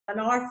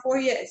webinar for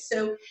you.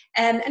 So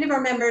any of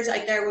our members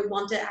out there would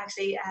want to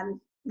actually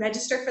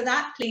register for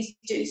that, please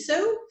do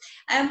so.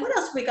 What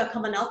else have we got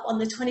coming up? On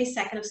the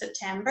 22nd of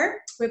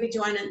September, we'll be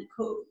joining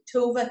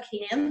Tova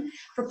Kane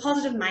for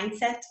Positive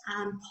Mindset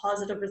and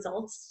Positive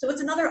Results. So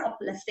it's another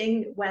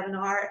uplifting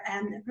webinar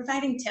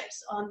providing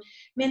tips on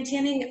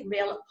maintaining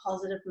real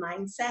positive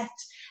mindset.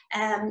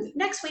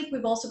 Next week,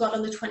 we've also got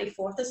on the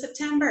 24th of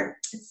September,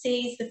 it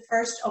sees the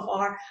first of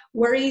our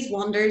Worries,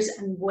 Wonders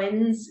and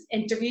Wins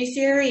interview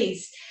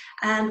series.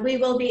 And we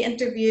will be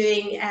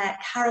interviewing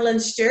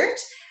Carolyn Stewart.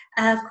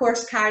 Of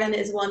course, Carolyn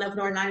is one of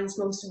Northern Ireland's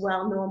most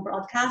well-known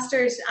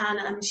broadcasters, and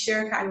I'm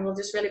sure Carolyn will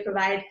just really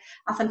provide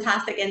a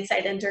fantastic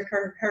insight into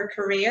her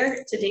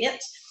career to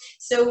date.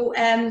 So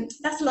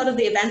that's a lot of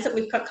the events that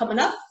we've got coming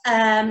up.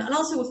 And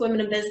also with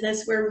Women in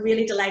Business, we're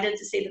really delighted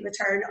to see the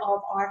return of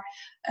our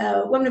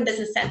Women in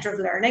Business Centre of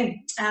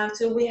Learning.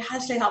 So we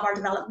actually have our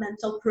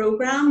developmental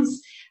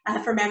programs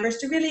for members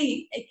to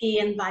really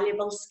gain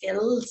valuable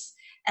skills.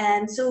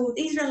 So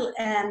these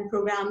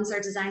programs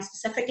are designed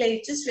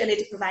specifically just really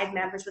to provide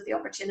members with the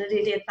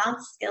opportunity to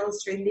advance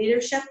skills through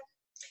leadership.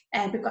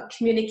 We've got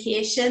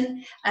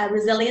communication,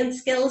 resilience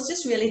skills,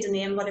 just really to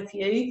name but a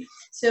few.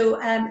 So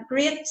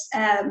great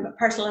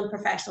personal and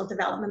professional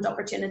development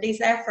opportunities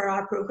there for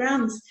our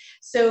programs.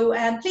 So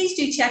please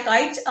do check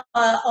out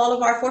all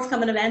of our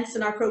forthcoming events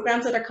and our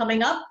programs that are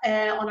coming up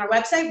on our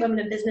website,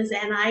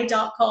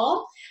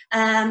 womeninbusinessni.com,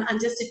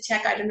 and just to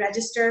check out and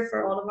register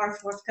for all of our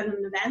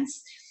forthcoming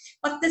events.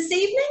 But this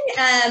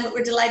evening,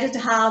 we're delighted to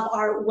have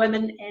our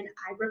Women in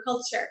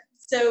Agriculture.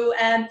 So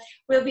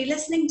we'll be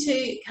listening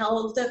to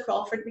Kelda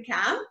Crawford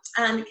McCann,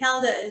 and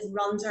Kelda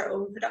runs her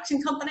own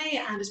production company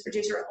and is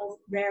producer of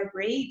Rare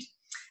Breed,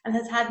 and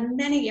has had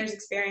many years'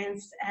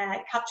 experience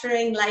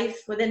capturing life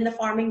within the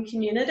farming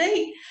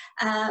community.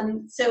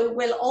 So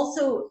we'll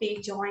also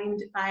be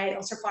joined by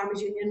Ulster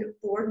Farmers Union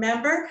board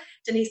member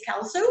Denise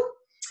Kelso,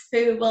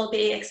 who will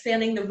be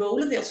explaining the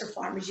role of the Ulster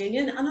Farmers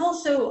Union and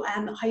also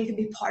how you can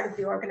be part of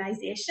the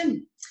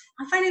organisation.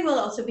 And finally, we'll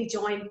also be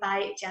joined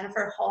by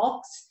Jennifer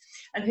Hawkes,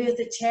 who is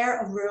the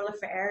Chair of Rural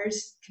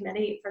Affairs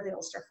Committee for the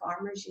Ulster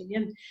Farmers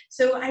Union.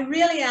 So I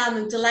really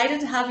am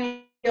delighted to have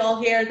you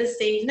all here this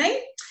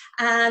evening,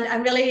 and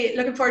I'm really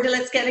looking forward to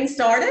let's getting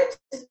started.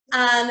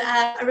 And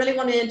I really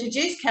want to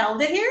introduce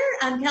Kelda here,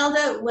 and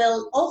Kelda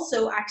will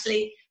also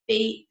actually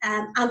be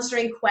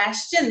answering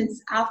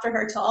questions after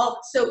her talk.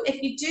 So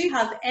if you do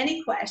have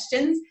any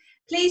questions,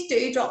 please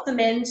do drop them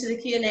into the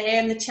Q&A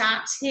in the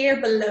chat here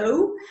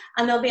below,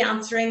 and they'll be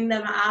answering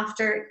them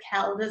after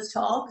Kelda's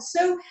talk.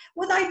 So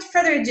without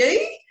further ado,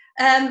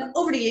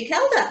 over to you,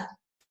 Kelda.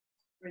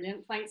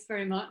 Brilliant, thanks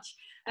very much.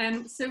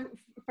 So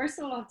first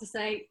of all, I have to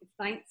say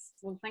thanks.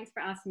 Well, thanks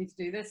for asking me to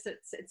do this.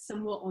 It's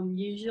somewhat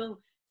unusual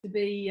to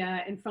be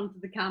in front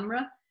of the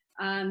camera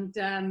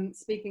and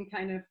speaking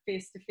kind of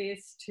face to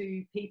face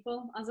to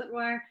people, as it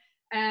were.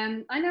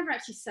 I never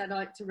actually set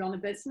out to run a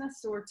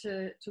business or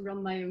to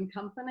run my own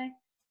company.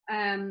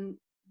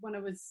 When I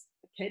was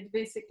a kid,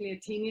 basically a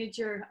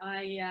teenager,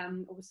 I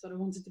always sort of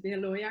wanted to be a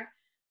lawyer,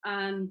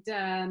 and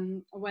I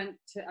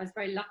was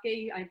very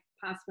lucky. I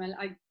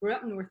grew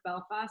up in North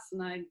Belfast,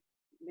 and I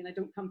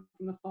don't come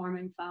from a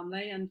farming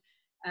family, and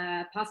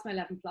passed my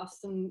 11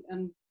 plus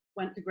and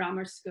went to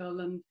grammar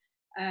school,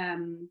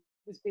 and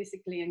was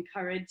basically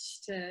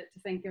encouraged to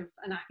think of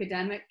an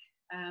academic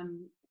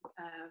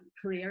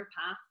career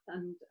path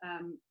and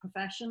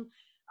profession,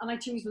 and I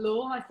chose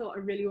law. I thought I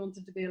really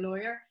wanted to be a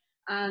lawyer,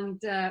 and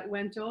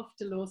went off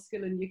to law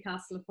school in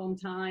Newcastle upon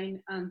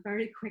Tyne, and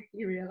very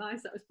quickly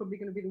realised that I was probably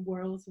going to be the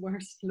world's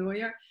worst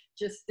lawyer.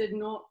 Just did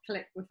not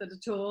click with it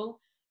at all.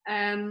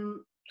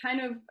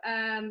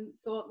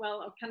 Thought,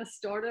 well, I've kind of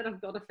started,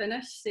 I've got to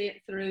finish, see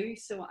it through.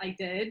 So I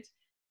did,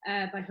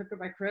 by hook or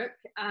by crook.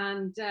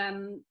 And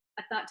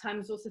at that time I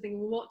was also thinking,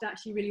 well, what do I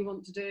actually really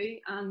want to do?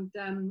 And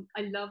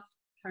I love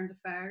current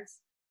affairs,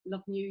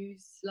 love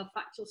news, love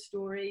factual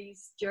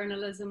stories,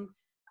 journalism.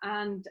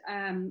 And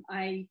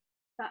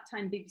that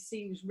time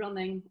BBC was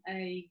running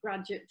a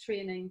graduate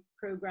training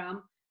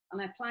programme,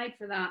 and I applied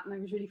for that, and I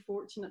was really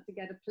fortunate to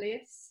get a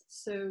place.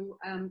 So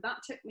that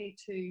took me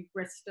to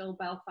Bristol,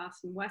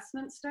 Belfast and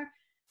Westminster,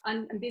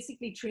 and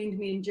basically trained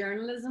me in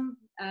journalism,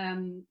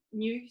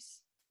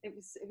 news. It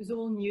was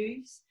all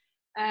news.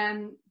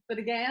 But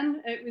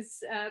again, it was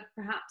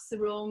perhaps the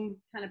wrong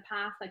kind of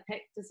path I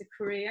picked as a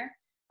career.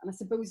 And I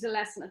suppose the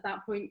lesson at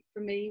that point for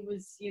me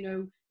was,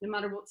 no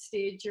matter what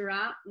stage you're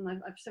at, and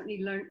I've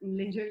certainly learned in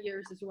later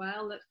years as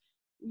well, that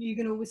you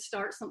can always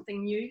start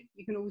something new.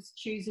 You can always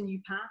choose a new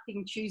path. You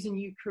can choose a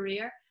new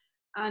career.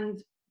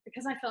 And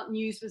because I felt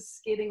news was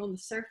skating on the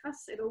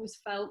surface, it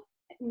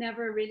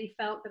never really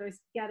felt that I was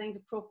getting to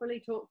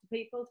properly talk to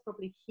people, to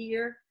properly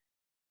hear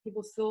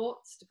people's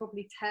thoughts, to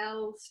properly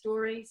tell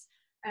stories.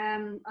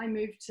 I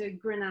moved to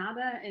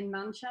Granada in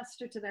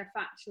Manchester to their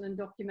factual and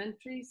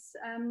documentaries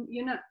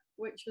unit,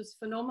 which was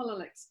a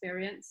phenomenal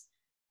experience.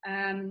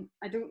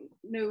 I don't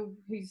know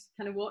who's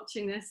kind of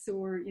watching this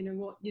or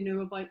what you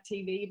know about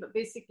TV, but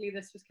basically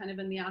this was kind of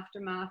in the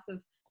aftermath of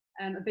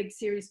a big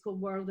series called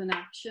World in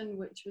Action,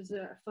 which was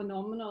a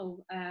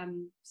phenomenal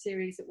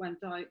series that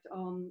went out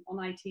on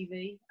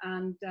ITV,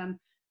 and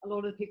a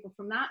lot of the people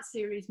from that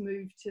series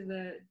moved to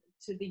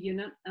the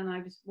unit, and I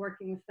was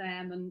working with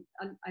them, and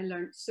I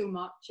learned so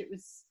much.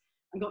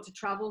 I got to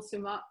travel so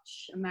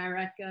much,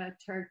 America,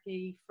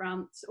 Turkey,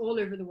 France, all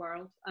over the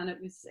world, and it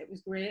was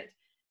great.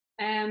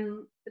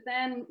 But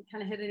then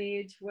kind of hit an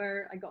age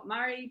where I got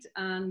married,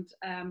 and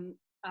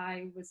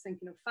I was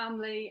thinking of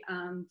family,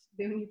 and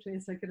the only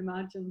place I could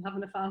imagine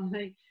having a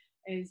family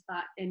is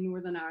back in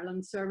Northern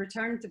Ireland. So I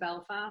returned to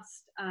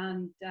Belfast,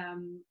 and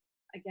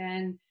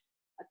again,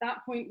 at that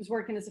point was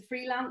working as a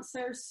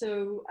freelancer.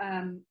 So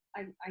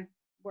I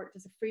worked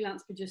as a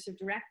freelance producer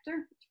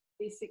director, which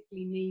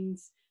basically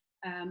means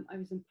I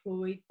was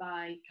employed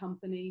by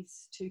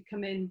companies to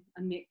come in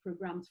and make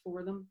programs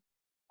for them.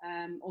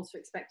 Also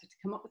expected to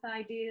come up with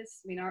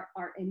ideas. I mean,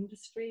 our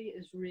industry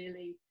is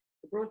really,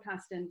 the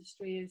broadcast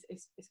industry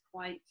is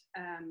quite,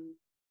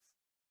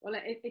 well,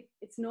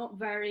 it's not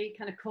very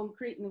kind of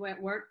concrete in the way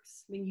it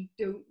works. I mean, you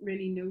don't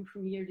really know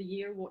from year to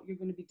year what you're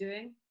going to be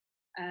doing.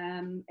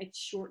 It's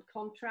short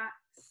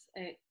contracts.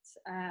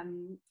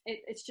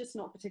 It's just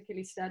not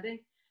particularly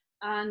steady.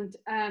 And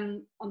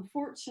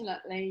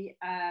unfortunately,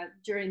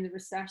 during the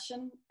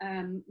recession,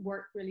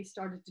 work really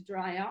started to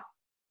dry up.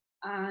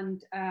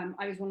 And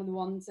I was one of the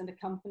ones in a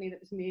company that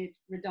was made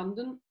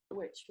redundant,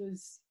 which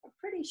was a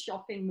pretty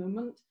shocking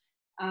moment.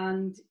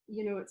 And,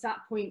 you know, it's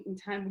that point in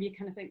time where you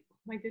kind of think, oh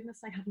my goodness,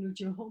 I have no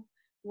job.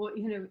 What,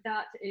 you know,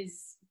 that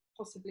is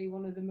possibly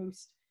one of the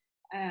most,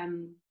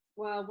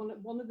 well,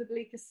 one of the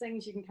bleakest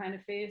things you can kind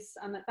of face.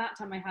 And at that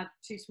time I had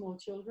 2 small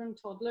children,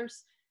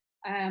 toddlers.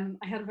 I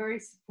had a very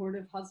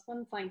supportive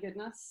husband, thank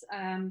goodness.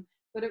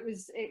 But it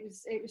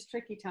was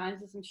tricky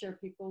times, as I'm sure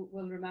people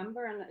will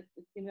remember, and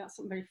you know, that's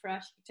something very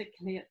fresh,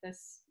 particularly at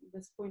this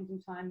point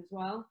in time as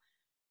well.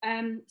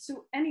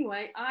 So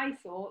anyway, I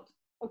thought,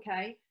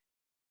 okay,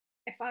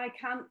 if I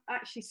can't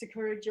actually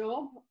secure a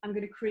job, I'm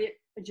going to create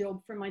a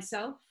job for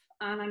myself,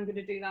 and I'm going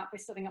to do that by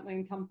setting up my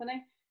own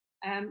company,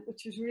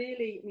 which was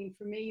really, I mean,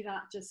 for me,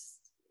 that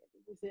just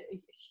was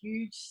a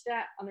huge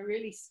step and a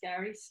really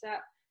scary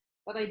step.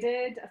 But I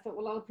did. I thought,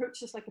 well, I'll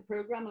approach this like a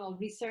program, and I'll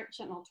research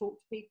it, and I'll talk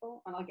to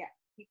people, and I'll get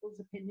people's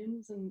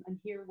opinions and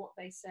hear what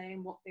they say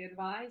and what they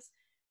advise.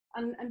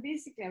 And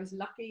basically, I was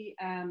lucky.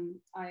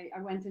 I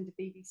went into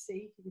BBC,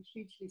 who were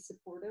hugely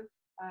supportive.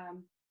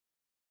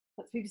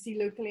 That's BBC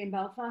locally in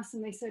Belfast,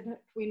 and they said, look,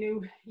 we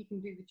know you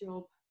can do the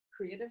job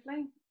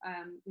creatively.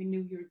 We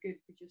know you're a good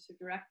producer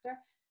director.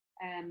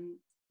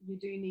 You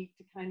do need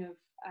to kind of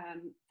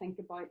think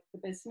about the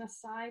business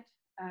side.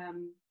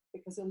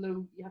 Because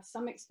although you have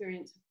some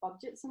experience with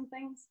budgets and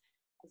things,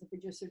 as a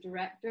producer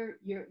director,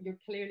 you're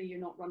clearly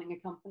not running a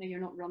company, you're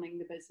not running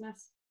the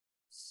business.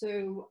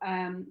 So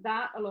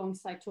that,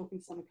 alongside talking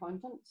to some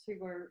accountants who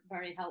were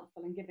very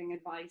helpful in giving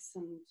advice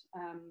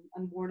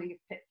and warning of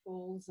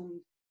pitfalls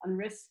and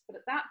risks. But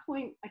at that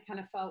point, I kind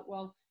of felt,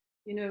 well,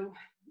 you know,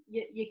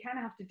 you kind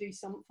of have to do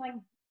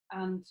something.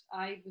 And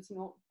I was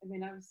not, I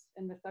mean, I was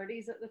in the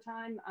 30s at the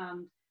time,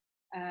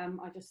 and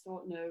I just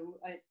thought, no,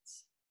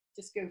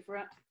 just go for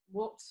it.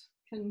 What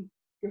can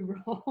go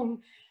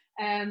wrong?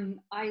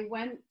 I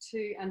went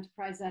to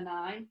Enterprise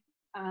NI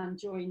and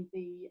joined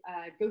the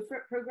Go For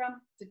It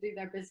program to do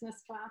their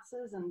business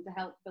classes and to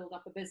help build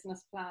up a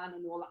business plan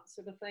and all that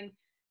sort of thing.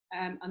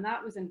 And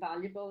that was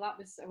invaluable.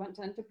 I went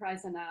to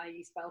Enterprise NI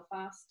East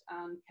Belfast,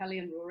 and Kelly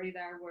and Rory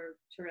there were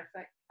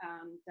terrific.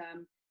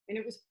 And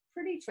it was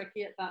pretty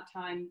tricky at that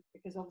time,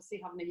 because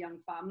obviously having a young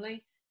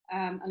family,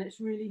 and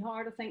it's really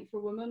hard, I think, for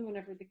women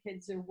whenever the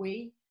kids are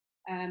wee.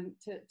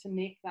 To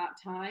make that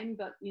time,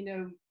 but you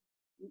know,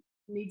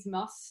 needs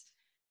must.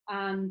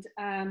 And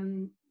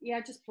yeah,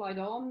 I just ploughed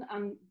on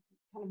and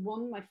kind of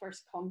won my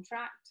first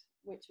contract,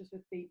 which was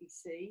with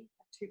BBC,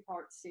 a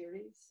 2-part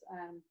series,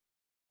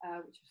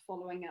 which was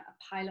following a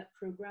pilot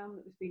program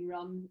that was being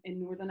run in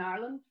Northern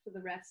Ireland for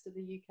the rest of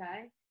the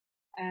UK,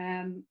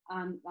 and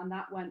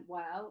that went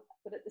well.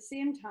 But at the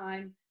same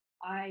time,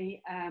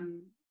 I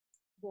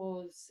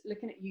was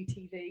looking at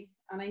UTV,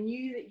 and I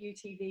knew that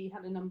UTV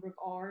had a number of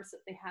hours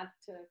that they had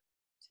to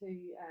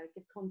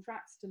give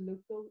contracts to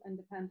local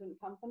independent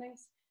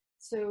companies.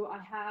 So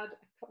I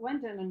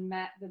went in and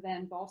met the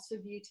then boss of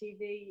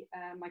UTV,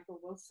 Michael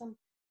Wilson,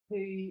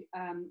 who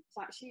is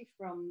actually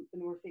from the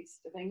northeast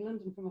of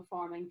England and from a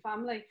farming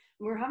family. And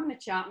we were having a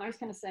chat, and I was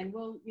kind of saying,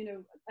 well, you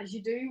know, as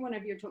you do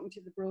whenever you're talking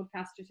to the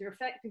broadcasters, you're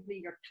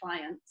effectively your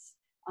clients.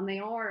 And they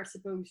are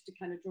supposed to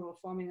kind of draw a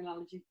farming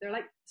analogy. They're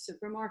like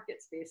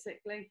supermarkets,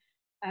 basically.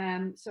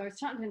 So I was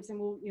chatting to him saying,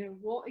 well, you know,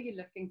 what are you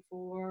looking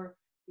for?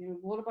 You know,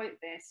 what about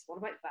this? What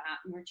about that?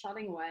 And we're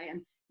chatting away.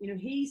 And, you know,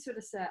 he sort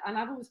of said, and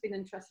I've always been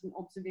interested in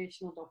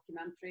observational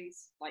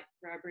documentaries like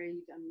Rare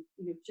Breed, and,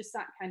 you know, just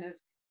that kind of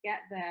get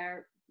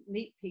there,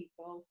 meet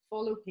people,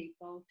 follow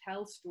people,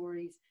 tell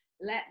stories,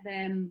 let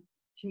them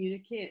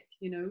communicate.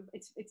 You know,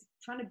 it's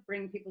trying to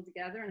bring people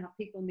together and have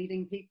people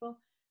meeting people.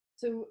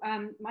 So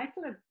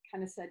Michael had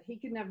kind of said he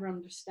could never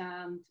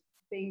understand,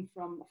 being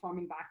from a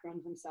farming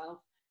background himself,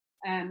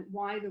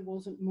 why there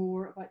wasn't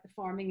more about the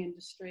farming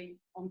industry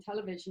on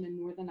television in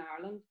Northern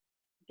Ireland,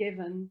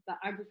 given that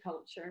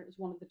agriculture is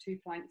one of the two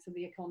planks of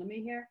the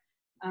economy here.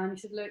 And he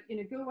said, look, you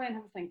know, go away and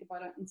have a think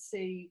about it and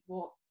see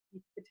what you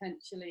could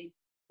potentially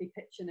be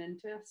pitching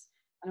into us.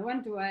 And I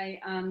went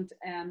away, and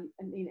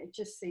I mean, it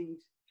just seemed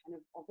kind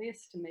of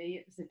obvious to me.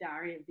 It was the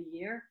diary of the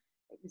year.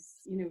 It was,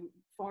 you know,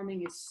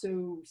 farming is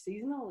so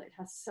seasonal. It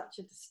has such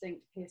a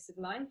distinct pace of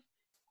life.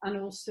 And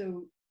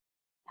also,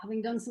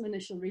 having done some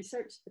initial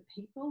research, the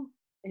people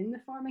in the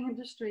farming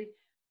industry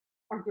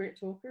are great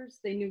talkers.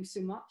 They know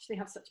so much. They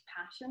have such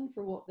passion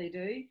for what they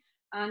do.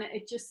 And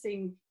it just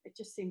seemed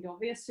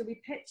obvious. So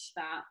we pitched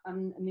that,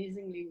 and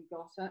amazingly we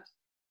got it.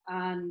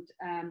 And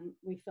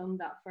we filmed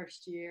that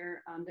first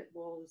year, and it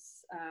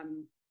was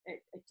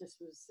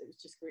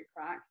just great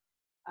crack.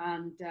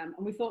 And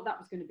we thought that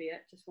was going to be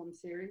it, just one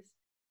series.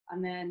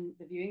 And then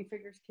the viewing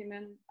figures came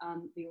in,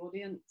 and the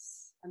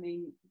audience, I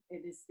mean,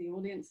 it is the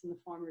audience and the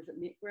farmers that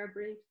make Rare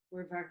Breed.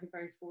 We're very,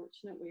 very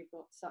fortunate. We've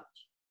got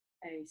such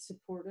a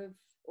supportive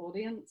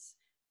audience.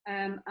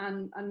 And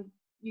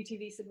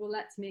UTV said, well,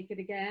 let's make it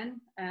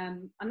again.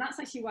 And that's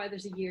actually why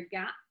there's a year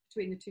gap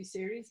between the two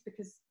series,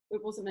 because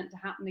it wasn't meant to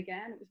happen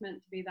again. It was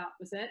meant to be, that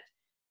was it.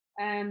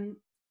 And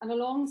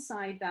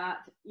alongside that,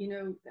 you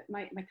know,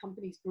 my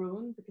company's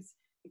grown, because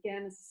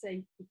again, as I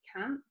say, you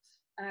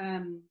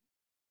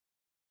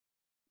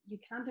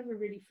can't ever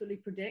really fully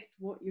predict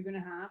what you're going to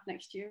have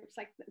next year. It's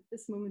like at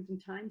this moment in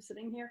time,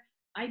 sitting here,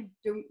 I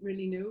don't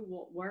really know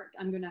what work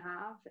I'm going to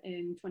have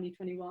in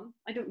 2021.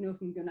 I don't know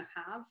if I'm going to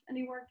have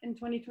any work in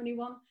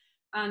 2021.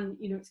 And,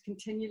 you know, it's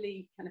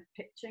continually kind of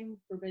pitching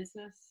for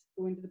business,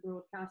 going to the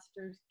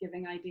broadcasters,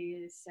 giving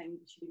ideas, saying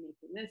we should be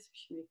making this, we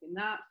should be making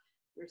that.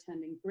 You're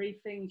attending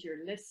briefings,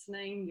 you're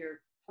listening, you're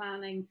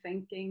planning,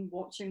 thinking,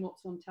 watching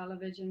what's on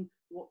television,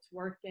 what's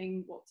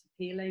working, what's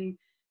appealing.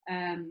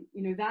 You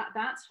know,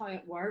 that's how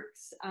it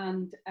works.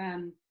 And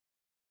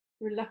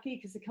we're lucky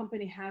because the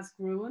company has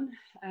grown.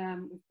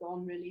 We've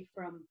gone really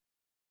from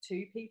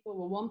 2 people,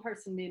 well, 1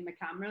 person being my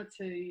camera,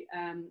 to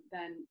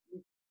then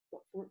we've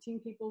got 14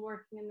 people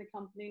working in the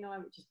company now,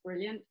 which is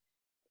brilliant.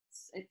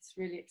 It's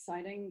really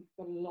exciting.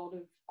 We've got a lot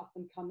of up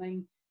and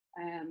coming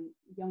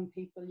young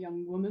people,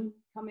 young women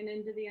coming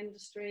into the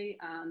industry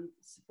and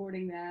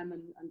supporting them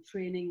and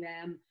training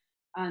them.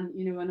 And,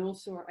 you know, and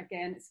also,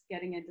 again, it's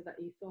getting into that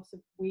ethos of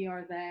we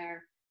are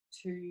there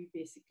to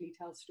basically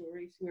tell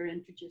stories. We're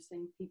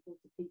introducing people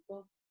to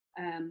people.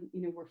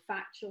 You know, we're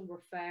factual,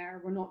 we're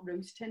fair, we're not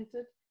rose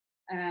tinted,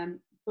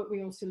 but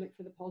we also look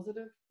for the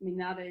positive. I mean,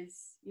 that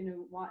is, you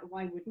know,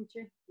 why wouldn't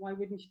you? Why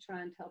wouldn't you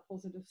try and tell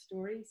positive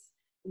stories?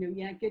 You know,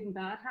 yeah, good and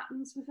bad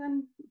happens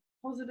within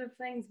positive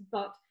things,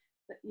 but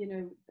you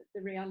know,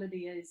 the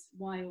reality is,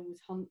 why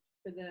always hunt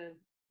for the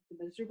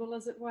miserable,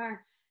 as it were?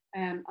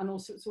 And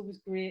also, it's always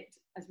great,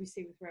 as we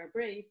see with Rare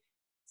Breed,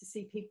 to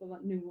see people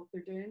that know what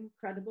they're doing,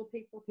 credible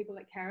people, people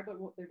that care about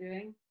what they're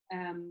doing,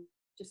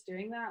 just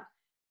doing that.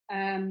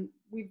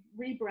 We've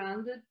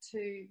rebranded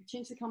to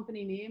change the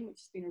company name, which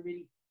has been a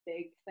really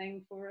big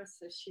thing for us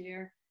this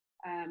year.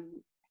 I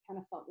kind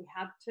of thought we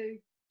had to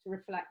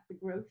reflect the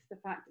growth, the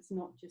fact it's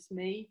not just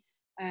me.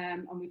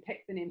 And we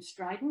picked the name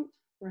Strident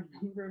for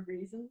a number of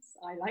reasons.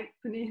 I like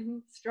the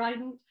name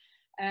Strident.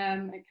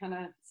 It kind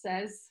of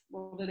says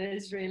what it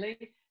is, really.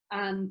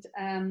 And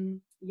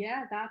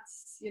yeah,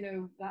 that's, you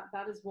know,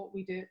 that is what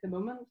we do at the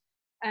moment.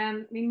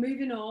 I mean,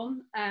 moving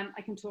on,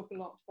 I can talk a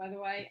lot, by the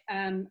way.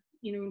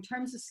 You know, in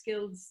terms of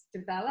skills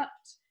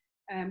developed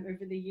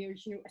over the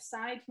years, you know,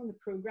 aside from the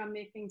program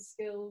making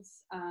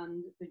skills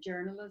and the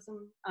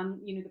journalism and,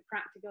 you know, the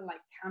practical,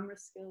 like camera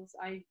skills,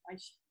 I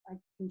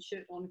can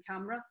shoot on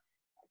camera.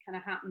 It kind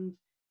of happened,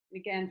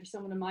 again, for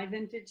someone in my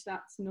vintage,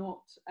 that's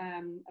not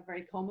a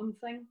very common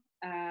thing.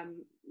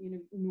 You know,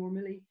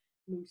 normally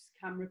most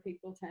camera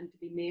people tend to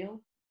be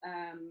male.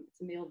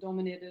 It's a male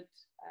dominated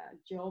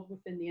job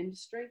within the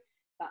industry.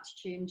 That's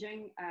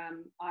changing.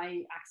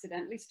 I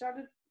accidentally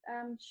started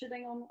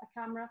shooting on a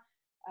camera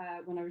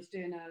when I was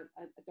doing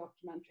a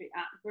documentary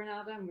at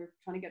Granada, and we were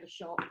trying to get a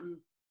shot, and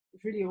it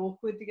was really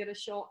awkward to get a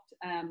shot,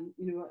 you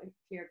know, a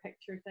clear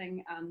picture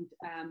thing. And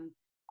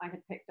I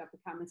had picked up a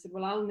camera and said,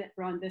 well, I'll nip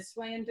around this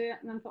way and do it.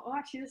 And then I thought, oh,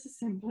 actually, this is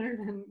simpler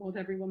than what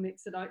everyone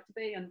makes it out to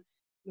be. And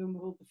lo and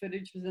behold, the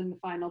footage was in the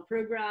final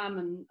program,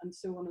 and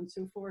so on and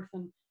so forth.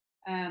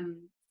 And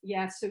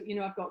yeah, so, you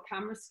know, I've got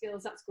camera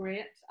skills, that's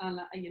great. And,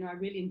 you know, I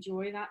really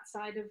enjoy that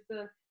side of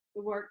the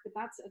work,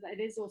 but it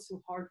is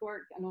also hard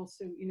work. And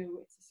also, you know,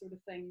 it's the sort of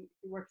thing, if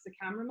you work as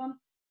a cameraman,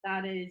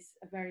 that is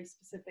a very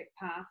specific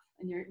path,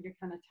 and you're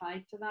kind of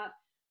tied to that.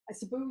 I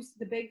suppose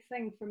the big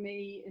thing for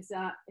me is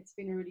that it's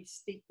been a really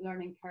steep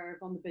learning curve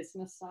on the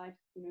business side.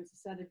 You know, as I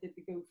said, I did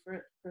the Go For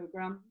It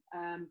program,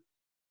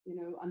 you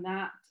know, and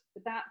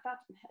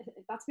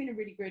that's been a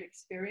really great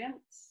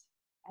experience.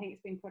 I think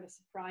it's been quite a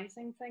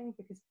surprising thing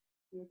because,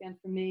 you know, again,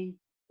 for me,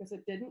 because I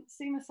didn't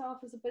see myself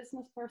as a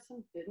business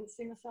person, didn't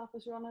see myself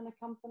as running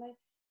a company,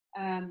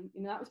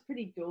 you know, that was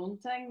pretty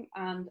daunting.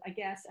 And I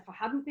guess if I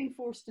hadn't been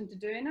forced into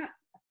doing it,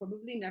 I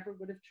probably never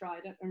would have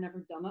tried it or never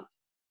done it.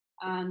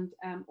 And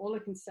all I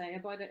can say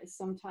about it is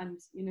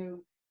sometimes, you know,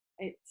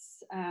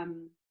 it's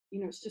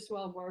it's just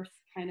well worth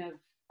kind of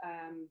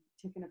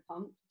taking a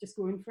punt, just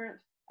going for it,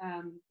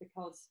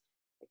 because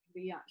it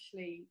can be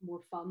actually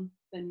more fun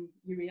than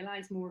you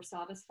realise, more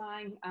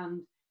satisfying,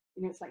 and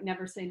you know, it's like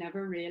never say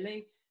never,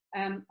 really.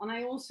 And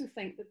I also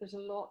think that there's a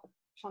lot of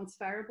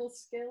transferable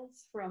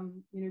skills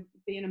from, you know,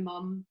 being a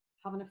mum,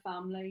 having a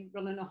family,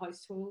 running a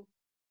household,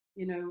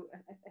 you know,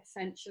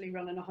 essentially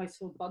running a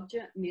household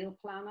budget, meal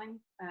planning,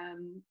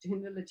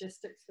 doing the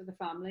logistics for the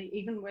family,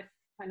 even with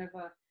kind of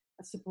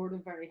a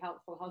supportive, very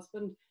helpful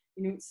husband.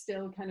 You know, it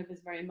still kind of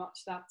is very much,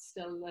 that's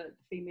still the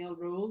female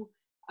role.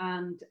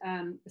 And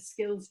the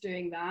skills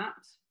doing that,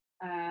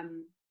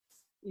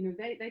 you know,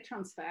 they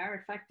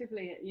transfer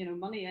effectively, you know,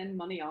 money in,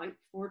 money out,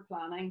 forward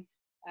planning,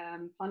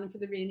 planning for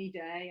the rainy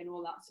day and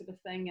all that sort of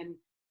thing.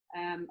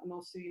 And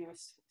also, you know,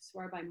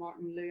 swear by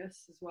Martin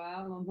Lewis as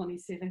well, on money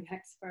saving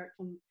expert.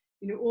 And,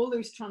 you know, all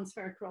those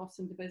transfer across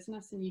into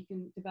business, and you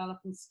can develop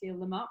and scale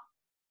them up.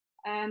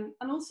 And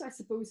also, I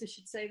suppose I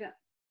should say that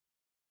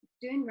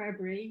doing Rare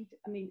Breed,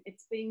 I mean,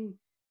 it's been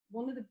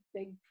one of the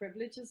big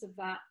privileges of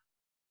that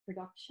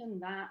production,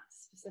 that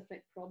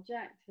specific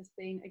project, has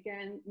been,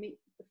 again, the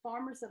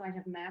farmers that I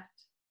have met,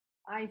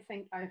 I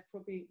think I've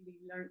probably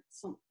learned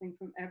something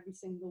from every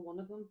single one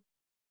of them.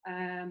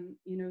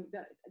 You know,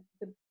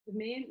 the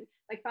main,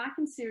 like back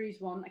in series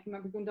 1, I can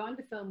remember going down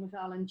to film with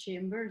Alan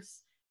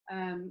Chambers,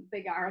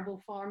 big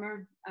arable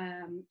farmer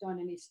down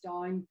in East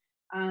Down,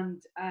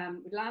 and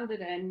we landed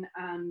in,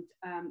 and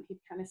he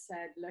kind of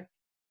said, look,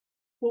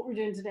 what we're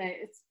doing today,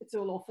 it's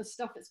all office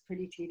stuff, it's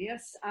pretty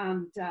tedious,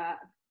 and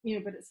you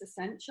know, but it's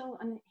essential.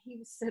 And he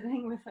was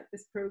sitting with like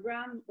this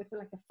program with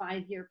like a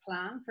 5-year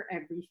plan for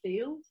every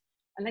field,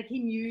 and like he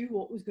knew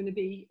what was going to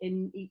be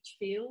in each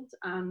field,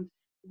 and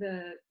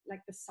the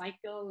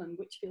cycle, and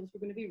which fields were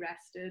going to be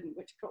rested, and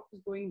which crop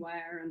was going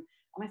where. And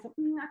I thought,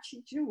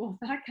 actually, do you know what,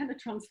 that kind of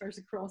transfers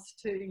across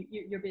to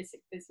your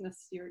basic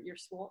business, your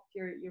SWOT,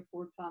 your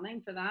forward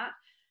planning for that.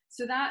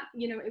 So that,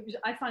 you know,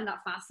 I find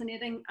that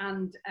fascinating.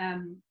 And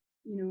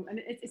you know, and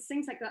it's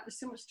things like that. There's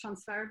so much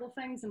transferable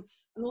things. And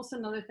also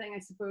another thing, I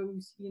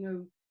suppose, you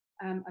know,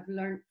 I've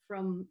learned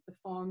from the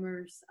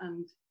farmers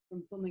and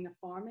from filming a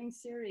farming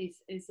series,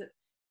 is that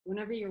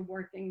whenever you're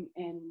working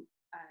in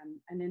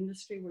an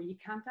industry where you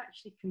can't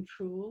actually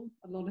control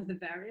a lot of the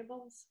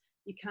variables,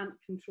 you can't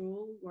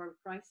control world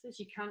prices,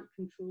 you can't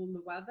control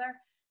the weather,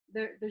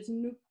 there's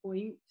no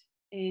point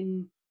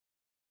in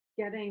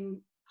getting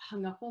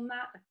hung up on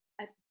that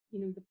at you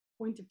know, the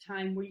point of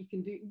time where you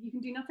can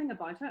do nothing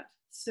about it.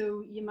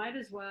 So you might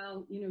as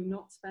well, you know,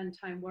 not spend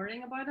time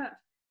worrying about it,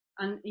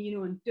 and you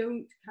know, and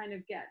don't kind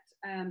of get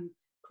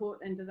caught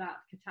into that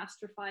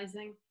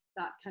catastrophizing,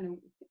 that kind of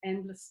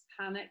endless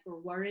panic or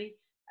worry,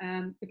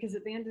 because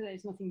at the end of the day,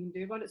 there's nothing you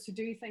can do about it. So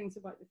do things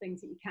about the things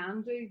that you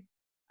can do,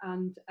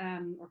 and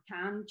or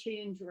can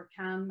change or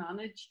can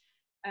manage.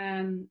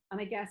 And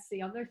I guess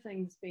the other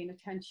thing's been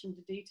attention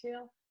to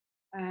detail.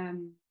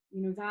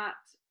 You know, that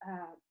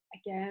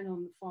again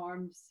on the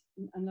farms,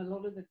 and a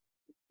lot of the,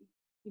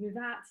 you know,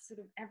 that sort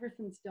of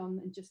everything's done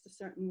in just a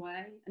certain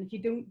way, and if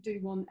you don't do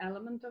one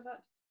element of it,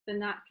 then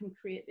that can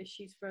create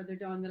issues further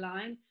down the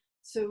line.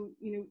 So,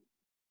 you know,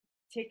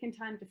 taking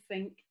time to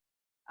think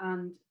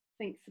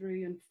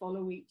through and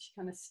follow each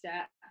kind of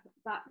step,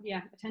 that,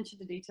 yeah, attention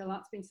to detail,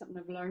 that's been something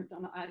I've learned,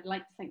 and I'd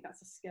like to think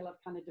that's a skill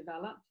I've kind of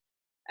developed.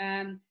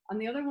 And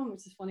the other one,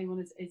 which is a funny one,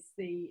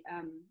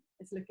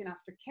 is looking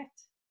after kit.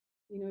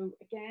 You know,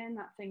 again,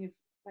 that thing of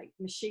like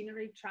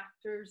machinery,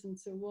 tractors and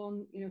so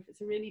on, you know, if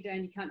it's a rainy day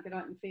and you can't get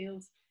out in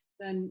fields,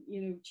 then,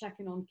 you know,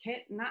 checking on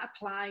kit. And that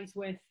applies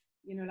with,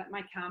 you know, like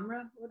my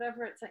camera,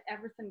 whatever, it's like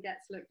everything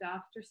gets looked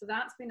after. So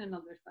that's been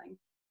another thing.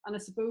 And I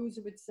suppose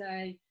I would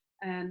say,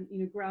 you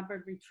know, grab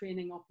every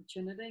training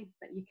opportunity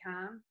that you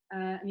can.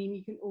 I mean,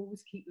 you can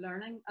always keep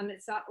learning, and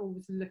it's that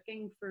always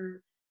looking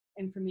for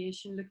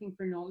information, looking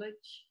for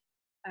knowledge.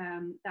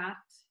 That,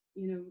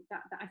 you know,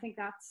 that I think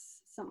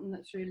that's something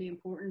that's really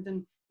important.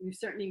 And you know,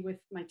 certainly with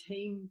my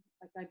team,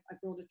 like I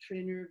brought a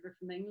trainer over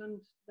from England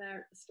there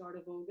at the start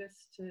of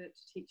August to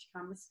teach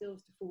camera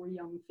skills to 4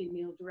 young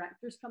female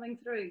directors coming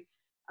through.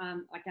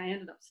 Like I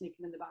ended up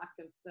sneaking in the back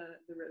of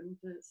the room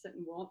to sit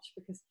and watch,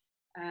 because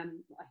I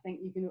think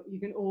you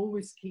can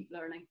always keep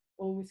learning,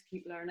 always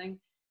keep learning.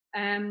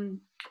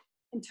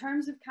 In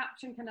terms of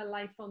capturing kind of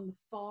life on the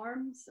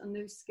farms and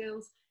those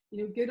skills, you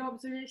know, good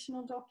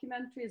observational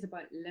documentary is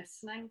about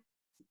listening,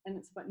 and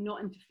it's about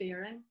not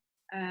interfering.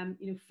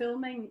 You know,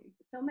 filming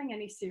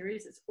any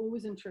series, it's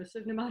always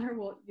intrusive, no matter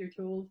what you're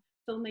told.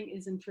 Filming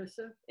is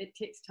intrusive. It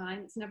takes time.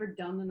 It's never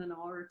done in an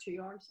hour or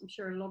 2 hours. I'm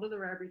sure a lot of the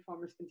rare breed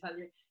farmers can tell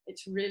you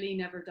it's really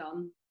never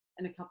done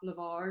in a couple of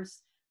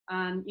hours.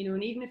 And, you know,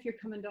 and even if you're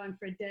coming down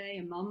for a day,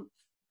 a month,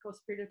 across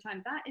a period of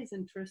time, that is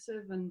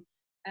intrusive.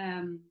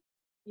 And,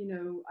 you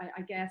know,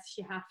 I guess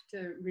you have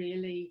to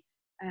really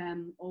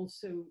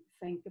also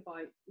think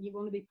about, you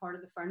want to be part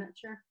of the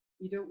furniture.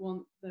 You don't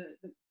want the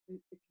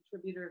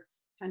contributor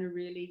kind of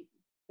really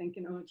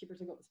thinking, oh, cheapers,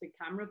 I've got this big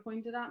camera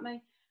pointed at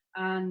me.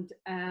 And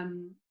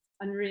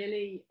And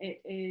really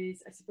it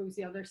is, I suppose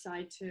the other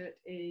side to it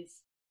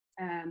is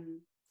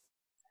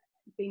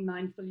being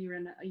mindful you're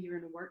in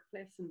a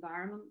workplace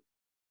environment.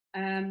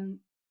 And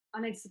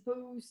I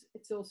suppose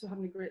it's also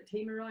having a great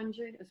team around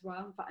you as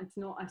well. In fact, it's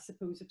not, I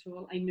suppose, at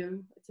all. I know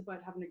it's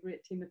about having a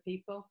great team of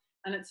people.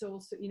 And it's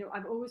also, you know,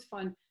 I've always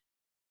found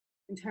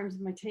in terms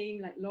of my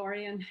team, like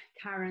Laurie and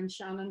Karen,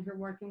 Shannon, who are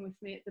working with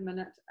me at the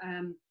minute,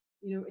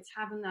 you know, it's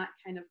having that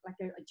kind of like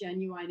a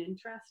genuine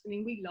interest. I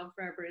mean, we love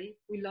Burberry.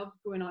 We love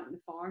going out in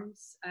the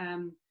farms.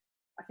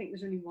 I think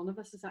there's only one of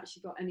us that's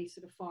actually got any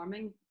sort of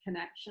farming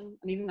connection.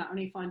 And even that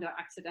only found out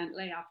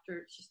accidentally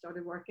after she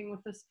started working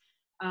with us.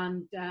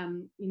 And,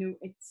 you know,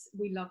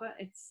 we love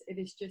it.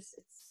 It's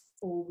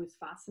always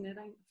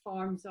fascinating.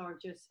 Farms are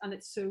just, and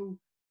it's so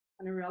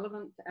kind of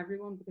relevant to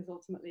everyone because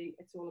ultimately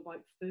it's all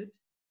about food.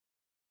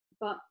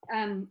 But,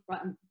 right,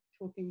 I'm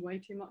talking way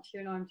too much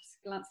here now. I'm just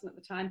glancing at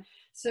the time.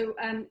 So,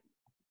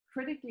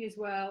 critically as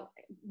well,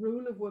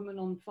 role of women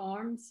on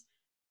farms.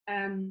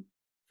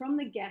 From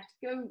the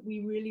get-go,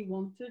 we really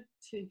wanted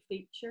to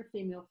feature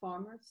female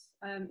farmers.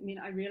 I mean,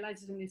 I realise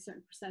there's only a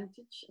certain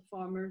percentage of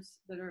farms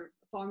that are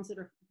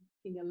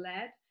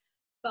female-led,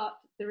 but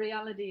the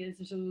reality is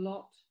there's a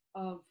lot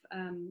of,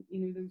 you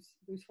know,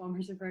 those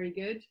farmers are very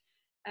good.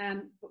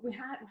 But we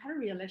had a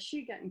real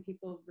issue getting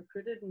people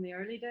recruited in the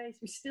early days.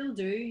 We still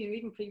do, you know,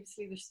 even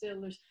previously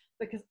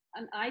because,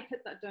 and I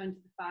put that down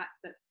to the fact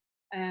that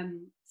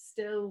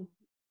still,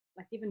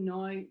 like even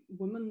now,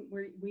 women,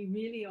 we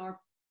really are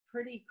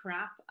pretty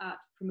crap at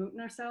promoting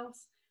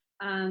ourselves.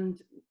 And,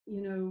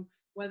 you know,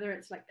 whether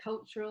it's like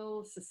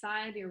cultural,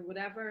 society or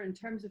whatever, in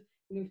terms of,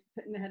 you know,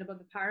 putting the head above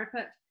the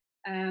parapet,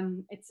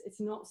 it's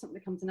not something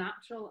that comes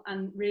natural.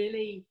 And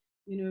really,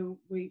 you know,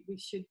 we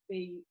should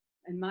be,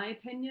 in my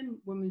opinion,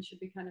 women should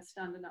be kind of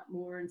standing up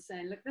more and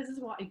saying, look, this is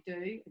what I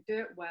do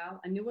it well,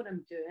 I know what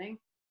I'm doing.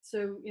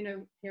 So, you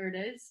know, here it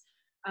is.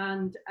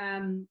 And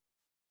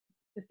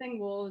the thing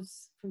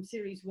was, from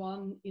series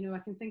 1, you know, I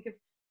can think of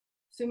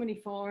so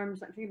many farms,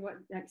 like think about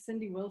like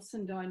Cindy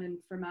Wilson down in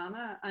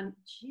Fermanagh, and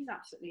she's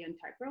absolutely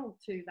integral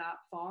to that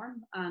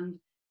farm. And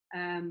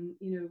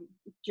you know,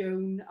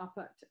 Joan up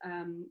at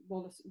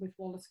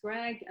Wallace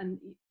Gregg, and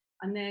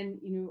then,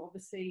 you know,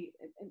 obviously,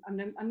 I'm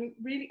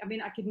really, I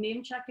mean, I could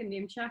name check.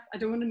 I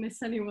don't want to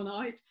miss anyone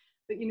out,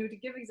 but, you know, to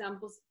give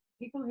examples,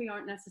 people who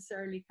aren't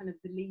necessarily kind of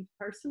the lead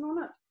person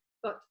on it,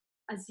 but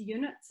as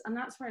units. And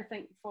that's where I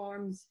think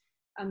farms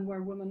and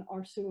where women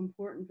are so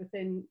important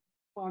within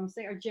farms.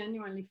 They are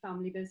genuinely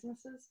family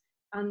businesses,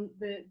 and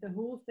the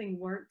whole thing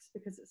works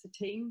because it's a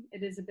team.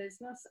 It is a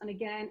business, and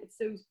again, it's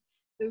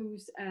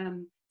those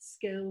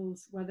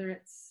skills, whether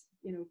it's,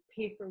 you know,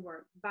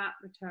 paperwork, VAT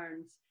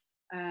returns,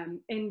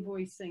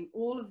 invoicing,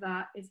 all of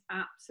that is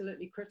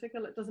absolutely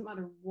critical. It doesn't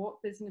matter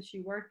what business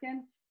you work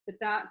in, but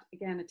that,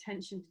 again,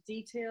 attention to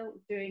detail,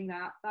 doing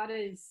that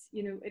is,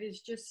 you know, it is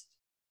just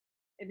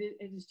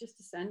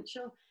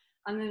essential.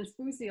 And then I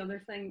suppose the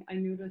other thing I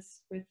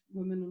noticed with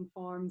women on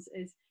farms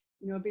is,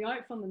 you know, I'd be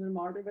out from the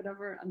mart or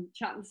whatever and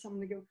chatting to someone,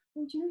 they go,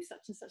 oh, do you know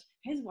such and such?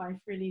 His wife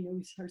really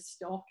knows her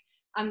stock.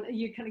 And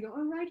you kind of go,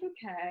 oh, right,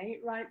 okay,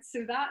 right.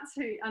 So that's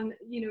who, and,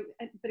 you know,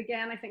 but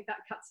again, I think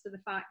that cuts to the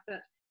fact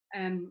that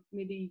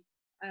maybe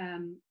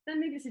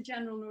it's a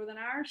general Northern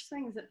Irish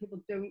thing, is that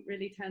people don't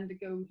really tend to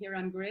go, here,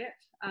 I'm great,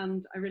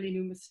 and I really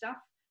know my stuff.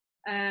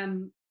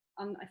 And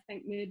I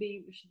think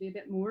maybe there should be a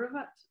bit more of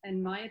it,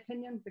 in my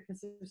opinion,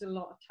 because there's a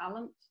lot of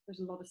talent, there's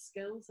a lot of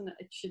skills, and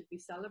it should be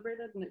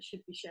celebrated and it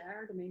should be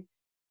shared. I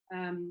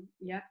mean,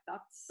 yeah,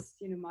 that's,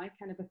 you know, my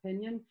kind of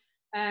opinion.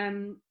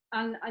 And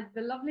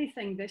the lovely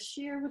thing this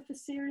year with the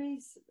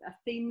series, a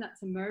theme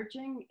that's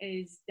emerging,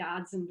 is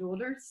dads and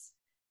daughters.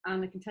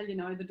 And I can tell you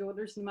now, the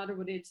daughters, no matter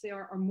what age they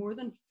are more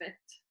than fit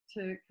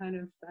to kind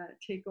of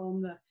take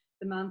on the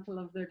mantle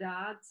of their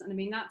dads. And I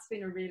mean, that's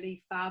been a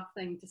really fab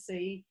thing to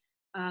see.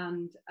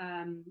 And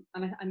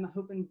I'm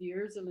hoping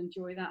viewers will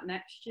enjoy that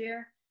next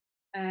year.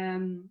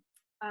 And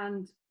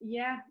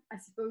yeah, I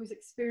suppose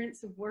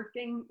experience of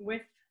working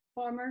with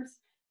farmers.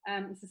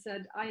 As I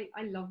said,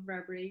 I love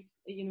Burberry.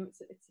 You know,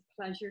 it's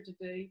a pleasure to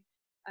do.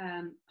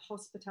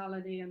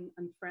 Hospitality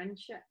and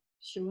friendship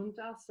shown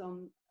to us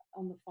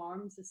on the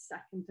farms is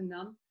second to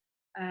none.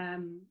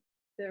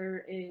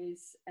 There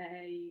is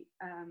I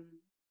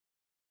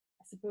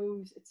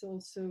suppose it's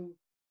also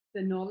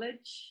the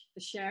knowledge,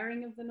 the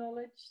sharing of the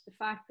knowledge, the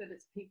fact that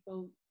it's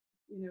people,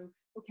 you know,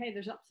 okay,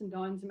 there's ups and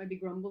downs and maybe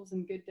grumbles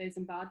and good days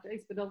and bad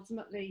days, but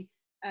ultimately,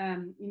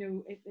 you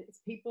know, it's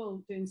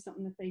people doing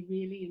something that they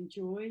really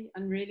enjoy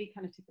and really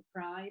kind of take a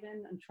pride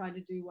in and try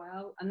to do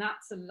well. And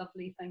that's a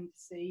lovely thing to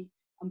see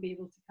and be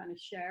able to kind of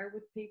share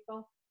with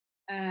people.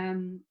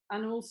 And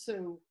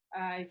also,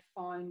 I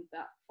found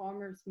that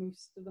farmers,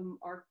 most of them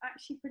are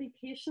actually pretty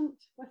patient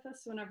with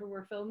us whenever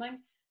we're filming.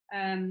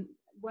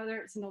 Whether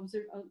it's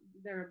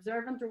they're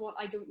observant or what,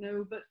 I don't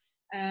know, but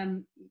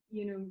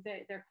you know,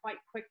 they're quite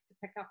quick to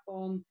pick up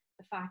on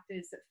the fact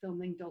is that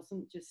filming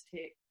doesn't just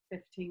take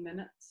 15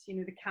 minutes. You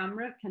know, the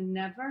camera can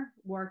never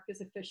work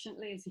as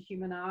efficiently as a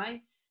human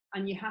eye,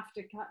 and you have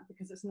to cut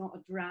because it's not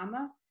a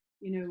drama.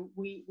 you know,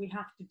 we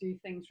have to do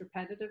things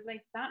repetitively.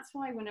 That's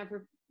why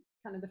whenever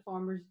kind of the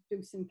farmers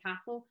do some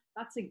cattle,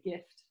 that's a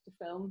gift to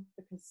film,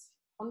 because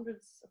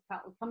hundreds of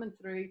cattle coming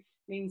through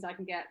means I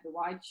can get the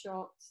wide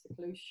shots, the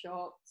close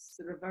shots,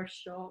 the reverse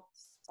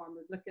shots,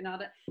 farmers looking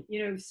at it,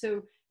 you know. So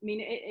I mean,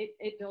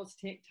 it does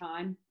take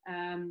time,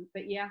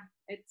 but yeah,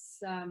 it's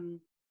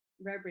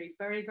very,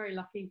 very, very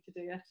lucky to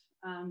do it,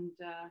 and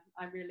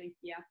I really,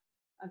 yeah,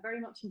 I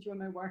very much enjoy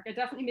my work. I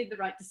definitely made the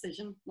right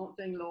decision not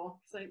doing law,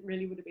 because I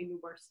really would have been the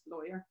worst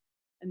lawyer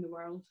in the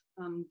world,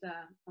 and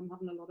I'm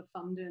having a lot of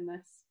fun doing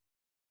this.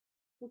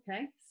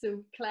 Okay,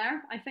 so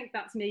Claire, I think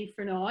that's me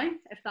for now,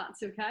 if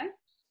that's okay.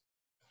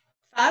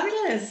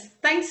 Fabulous.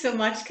 Thanks so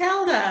much,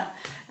 Kelda.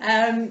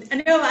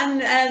 I know,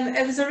 and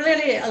it was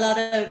a lot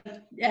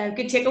of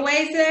good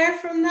takeaways there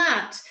from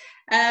that.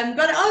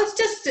 But I was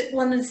just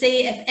wanting to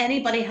see if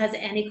anybody has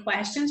any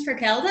questions for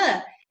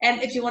Kelda.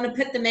 If you want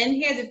to put them in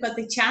here, they've got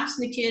the chat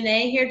and the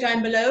Q&A here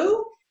down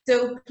below.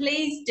 So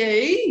please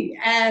do.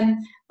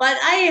 But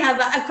I have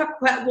a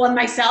quick one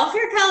myself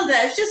here, Kelda.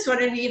 I was just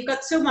wondering, you've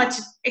got so much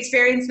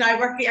experience now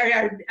working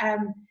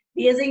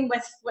liaising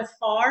with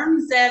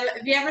farms.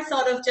 Have you ever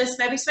thought of just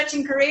maybe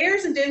switching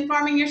careers and doing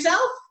farming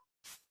yourself?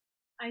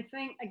 I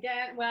think,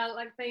 again, well,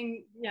 I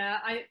think, yeah,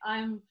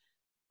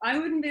 I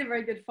wouldn't be a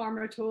very good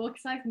farmer at all,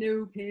 because I have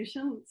no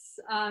patience,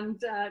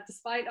 and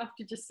despite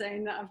after just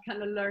saying that, I've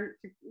kind of learned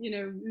to, you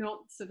know, not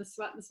sort of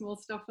sweat the small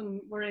stuff and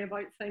worry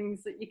about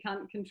things that you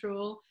can't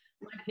control.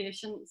 My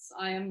patience,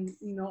 I am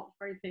not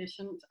very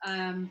patient.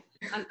 And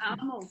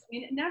animals, I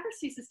mean, it never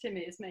ceases to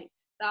amaze me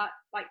that,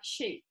 like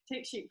sheep,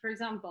 take sheep for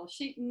example,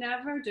 sheep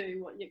never do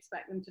what you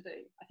expect them to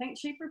do. I think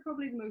sheep are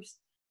probably the most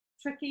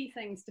tricky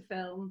things to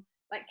film.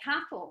 Like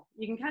cattle,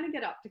 you can kind of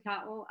get up to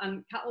cattle,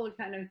 and cattle will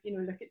kind of, you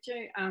know, look at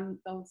you, and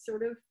they'll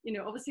sort of, you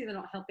know, obviously they're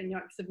not helping you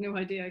because they've no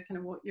idea kind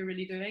of what you're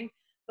really doing,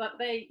 but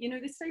they, you know,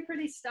 they stay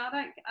pretty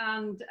static,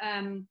 and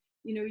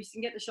you know, you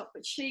can get the shot.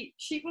 But sheep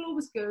will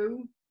always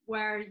go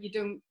where you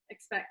don't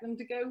expect them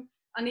to go,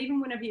 and even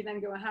whenever you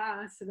then go,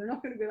 aha, so they're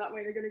not going to go that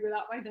way, they're going to go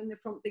that way, then they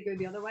promptly go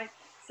the other way.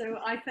 So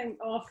I think,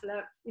 oh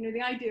flip, you know,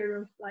 the idea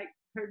of like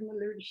herding a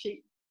load of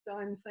sheep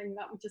down thing,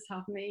 that would just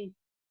have me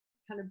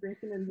kind of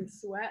breaking into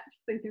sweat,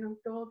 thinking, oh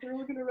God, they're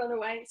all going to run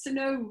away. So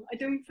no, I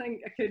don't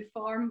think I could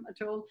farm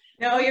at all.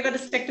 No, you're going to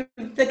stick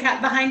to the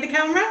cat behind the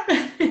camera?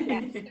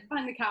 Yeah, stick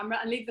behind the camera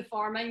and leave the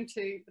farming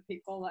to the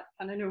people that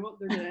kind of know what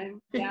they're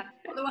doing. Yeah.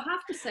 Although I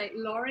have to say,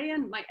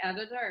 Lorian, my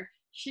editor,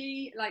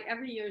 she, like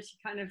every year she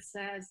kind of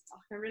says, oh,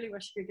 I really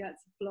wish we could get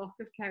a flock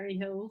of Kerry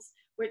Hills,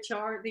 which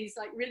are these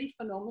like really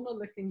phenomenal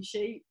looking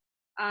sheep,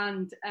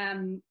 and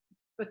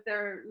but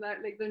they're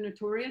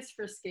notorious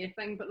for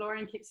escaping. But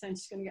Lauren keeps saying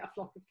she's going to get a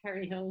flock of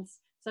Kerry Hills.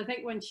 So I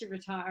think when she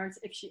retires,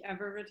 if she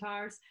ever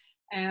retires,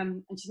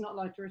 and she's not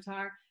allowed to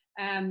retire,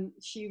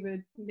 she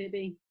would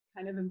maybe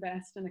kind of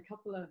invest in a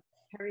couple of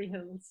Kerry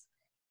Hills.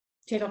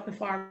 Take up the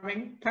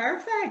farming.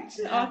 Perfect.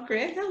 Yeah. Oh,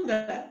 great,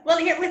 Kelda. Well,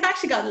 here we've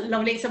actually got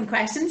some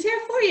questions here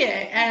for you.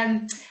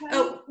 Okay.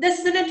 Oh, this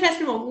is an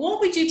interesting one. What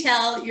would you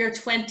tell your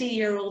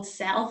 20-year-old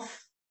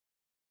self?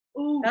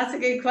 Oh, that's a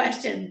good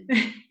question.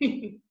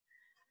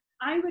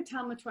 I would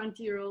tell my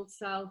 20-year-old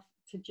self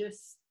to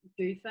just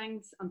do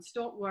things and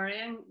stop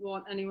worrying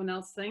what anyone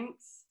else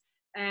thinks.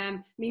 I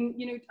mean,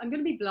 you know, I'm going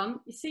to be blunt.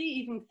 You see,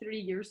 even 3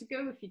 years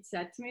ago, if you'd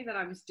said to me that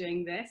I was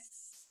doing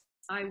this,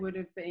 I would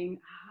have been,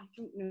 I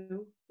don't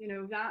know, you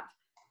know, that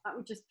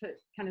would just put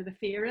kind of the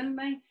fear in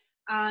me.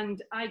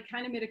 And I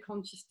kind of made a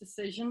conscious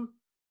decision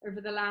over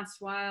the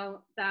last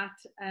while that,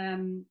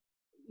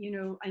 you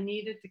know, I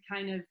needed to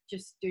kind of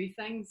just do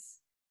things.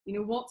 You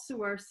know, what's the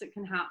worst that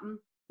can happen?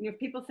 You know, if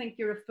people think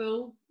you're a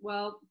fool,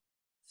 well,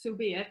 so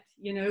be it,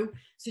 you know,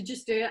 so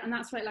just do it. And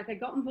that's why, like, I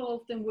got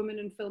involved in Women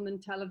in Film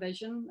and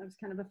Television. I was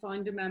kind of a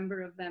founder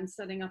member of them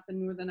setting up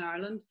in Northern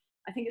Ireland.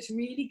 I think it's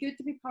really good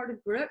to be part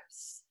of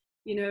groups,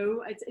 you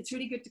know, it's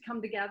really good to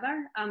come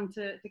together and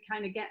to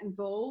kind of get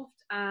involved.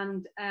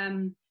 And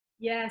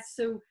yeah,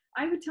 so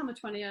I would tell my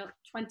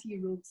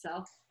 20-year-old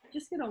self,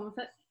 just get on with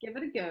it, give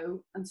it a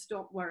go and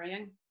stop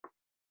worrying.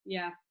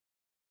 Yeah.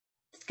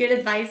 Good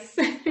advice.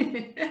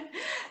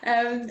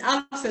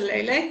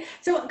 Absolutely.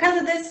 So,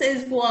 Kelda, this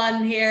is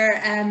one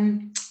here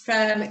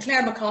from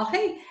Claire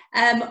McCaughey.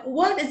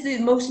 What is the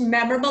most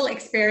memorable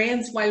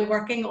experience while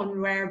working on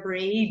Rare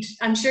Breed?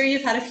 I'm sure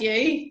you've had a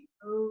few.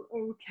 Oh,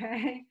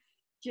 okay.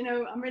 Do you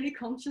know, I'm really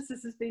conscious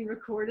this is being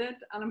recorded,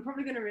 and I'm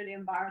probably going to really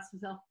embarrass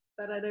myself,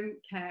 but I don't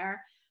care.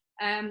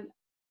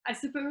 I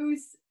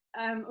suppose,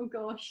 oh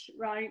gosh,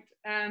 right.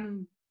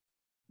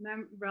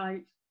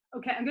 Right.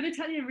 Okay, I'm going to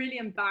tell you a really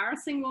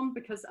embarrassing one,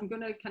 because I'm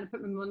going to kind of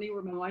put my money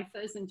where my wife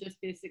is and just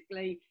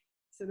basically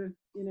sort of,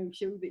 you know,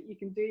 show that you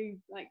can do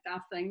like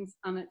daft things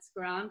and it's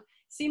grand.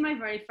 See, my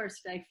very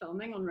first day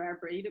filming on Rare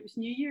Breed, it was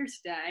New Year's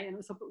Day and it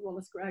was up at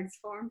Wallace Gregg's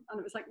farm, and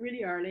it was like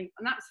really early,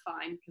 and that's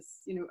fine because,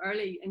 you know,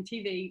 early in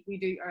TV we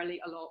do early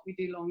a lot, we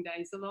do long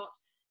days a lot.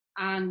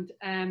 And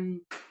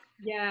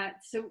yeah,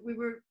 so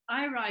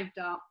I arrived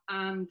up,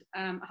 and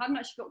I hadn't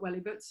actually got welly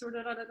boots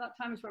sorted out at that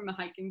time. I was wearing my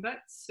hiking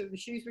boots, so the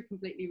shoes were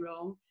completely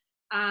wrong.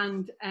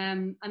 And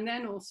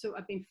then also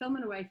I've been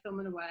filming away.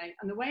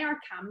 And the way our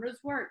cameras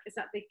work is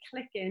that they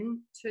click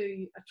in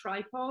to a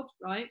tripod,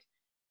 right?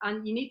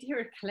 And you need to hear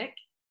a click,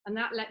 and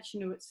that lets you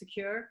know it's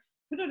secure.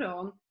 Put it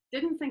on,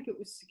 didn't think it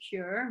was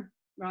secure,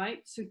 right?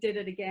 So did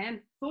it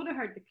again, thought I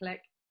heard the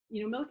click.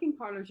 You know, milking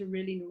parlours are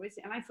really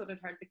noisy, and I thought I'd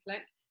heard the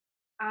click.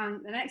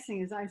 And the next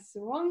thing is I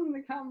swung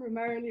the camera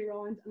merrily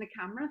around, and the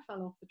camera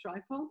fell off the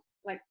tripod,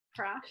 like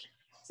crashed.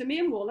 So me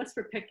and Wallace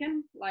were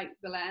picking like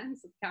the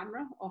lens of the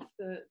camera off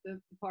the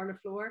parlour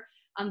floor.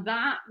 And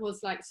that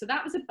was like, so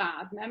that was a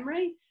bad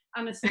memory.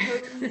 And I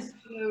suppose,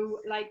 you know,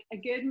 like a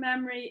good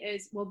memory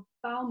is, well,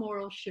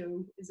 Balmoral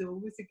show is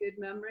always a good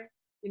memory.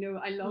 You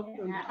know, I love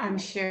going back. I'm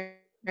sure.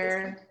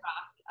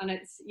 And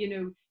it's, you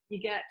know, you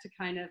get to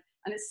kind of,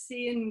 and it's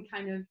seeing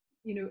kind of,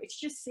 you know, it's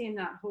just seeing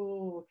that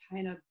whole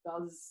kind of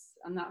buzz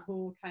and that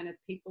whole kind of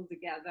people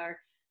together.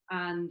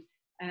 And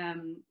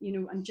you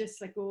know, and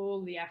just like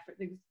all the effort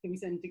that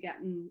goes into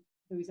getting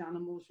those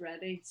animals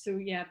ready. So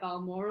yeah,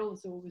 Balmoral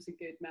is always a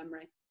good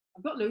memory.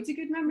 I've got loads of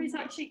good memories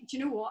actually. Do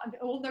you know what?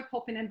 All they're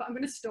popping in, but I'm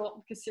going to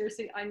stop because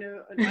seriously, I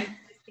know I'd like to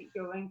just keep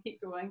going.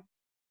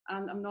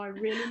 And I'm now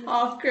really.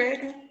 Oh,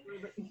 great.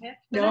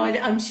 No,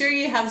 I'm sure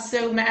you have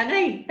so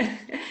many.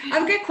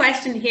 I've got a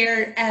question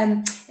here.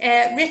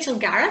 Rachel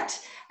Garrett.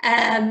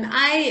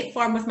 I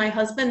farm with my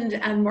husband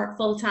and work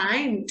full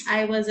time.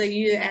 I was a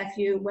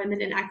UFU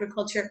Women in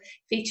Agriculture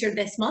featured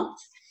this month.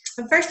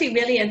 And firstly,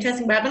 really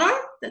interesting webinar.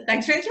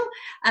 Thanks, Rachel.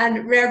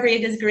 And Rare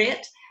Breed is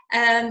great.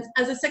 As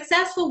a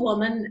successful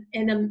woman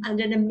in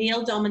a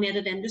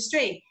male-dominated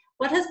industry,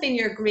 what has been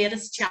your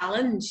greatest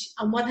challenge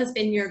and what has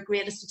been your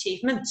greatest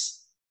achievement?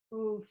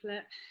 Oh,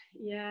 flip.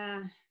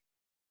 Yeah.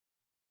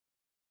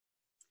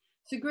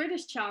 So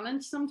greatest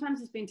challenge sometimes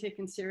has been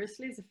taken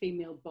seriously as a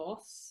female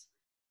boss.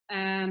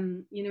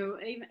 You know,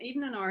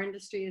 even in our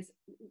industry,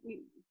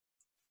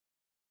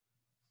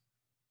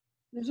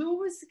 there's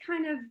always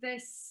kind of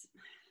this,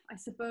 I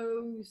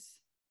suppose,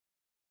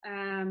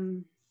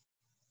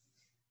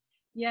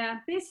 yeah,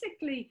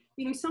 basically,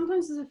 you know,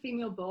 sometimes as a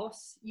female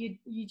boss, you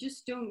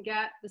just don't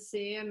get the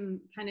same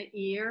kind of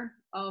ear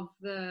of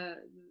the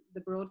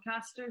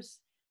broadcasters.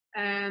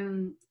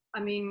 I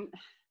mean,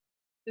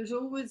 there's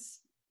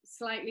always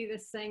slightly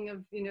this thing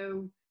of, you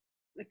know,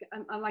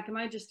 like, am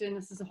I just doing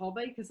this as a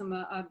hobby because I'm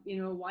a you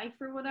know, a wife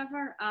or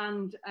whatever?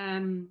 And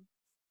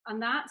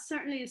that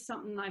certainly is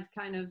something I've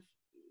kind of,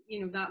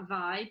 you know, that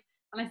vibe.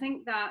 And I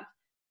think that,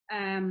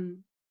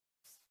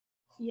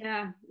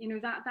 yeah, you know,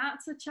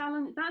 that's a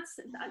challenge.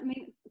 I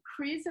mean,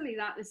 crazily,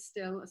 that is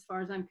still, as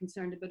far as I'm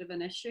concerned, a bit of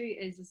an issue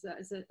is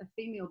as a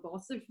female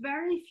boss. There's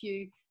very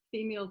few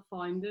female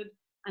founded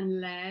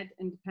and led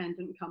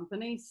independent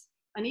companies.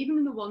 And even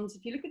in the ones,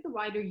 if you look at the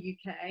wider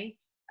UK,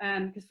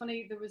 because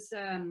funny, there was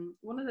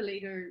one of the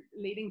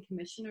leading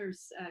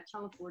commissioners,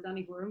 Channel 4,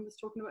 Danny Gorham, was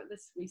talking about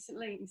this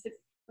recently. He said,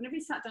 whenever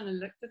he sat down and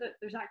looked at it,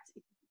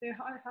 there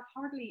have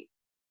hardly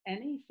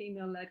any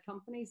female-led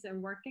companies they're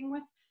working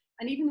with.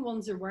 And even the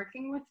ones they're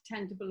working with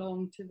tend to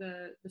belong to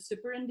the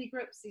super indie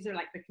groups. These are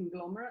like the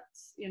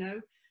conglomerates, you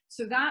know.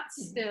 So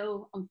that's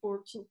still,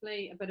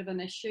 unfortunately, a bit of an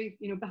issue.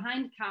 You know,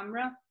 behind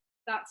camera,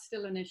 that's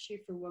still an issue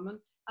for women.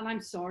 And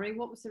I'm sorry,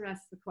 what was the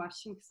rest of the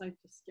question? Because I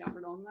just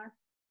jabbered on there.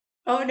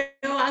 Oh,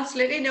 no,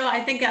 absolutely. No,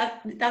 I think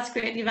that's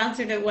great. You've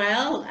answered it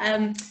well.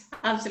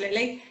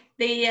 Absolutely.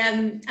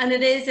 And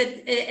it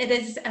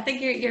is, I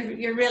think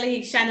you're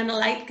really shining a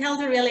light,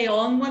 Kelda, really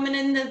on women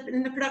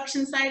in the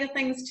production side of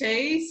things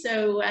too.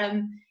 So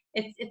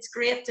it's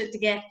great to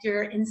get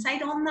your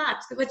insight on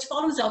that, which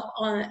follows up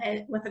on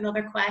with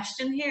another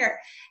question here.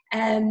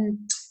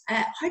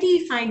 How do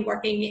you find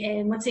working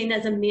in what's seen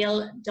as a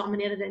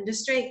male-dominated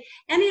industry?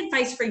 Any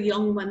advice for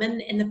young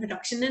women in the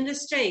production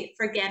industry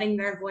for getting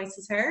their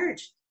voices heard?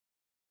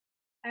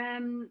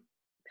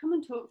 Come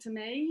and talk to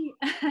me.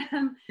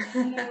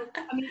 You know,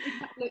 I mean,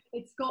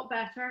 it's got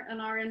better in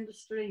our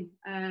industry.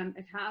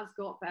 It has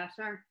got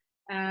better.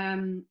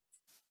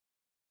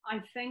 I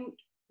think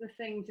the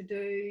thing to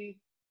do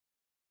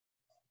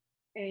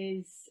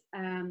is,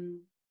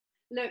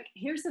 look,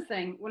 here's the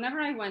thing. Whenever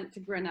I went to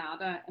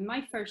Granada, in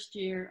my first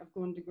year of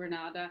going to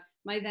Granada,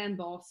 my then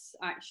boss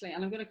actually,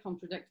 and I'm going to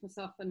contradict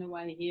myself in a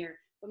way here,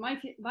 but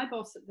my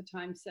boss at the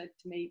time said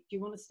to me, do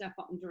you want to step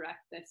up and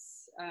direct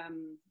this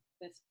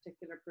this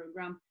particular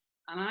program?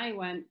 And I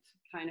went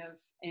kind of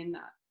in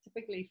that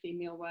typically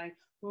female way,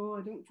 oh,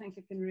 I don't think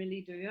I can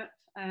really do it.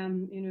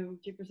 You know,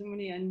 jeepers, I'm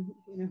only in,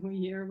 you know, a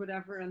year or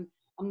whatever, and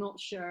I'm not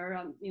sure.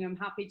 You know, I'm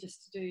happy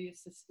just to do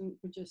assistant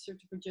producer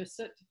to produce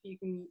it if you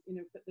can, you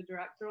know, put the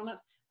director on it.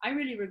 I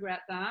really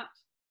regret that.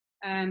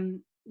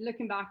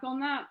 Looking back on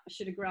that, I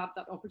should have grabbed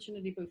that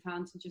opportunity both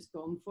hands and just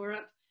gone for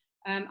it.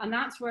 And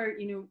that's where,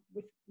 you know,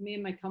 with me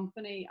and my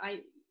company,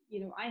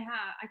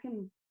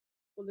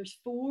 there's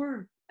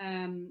 4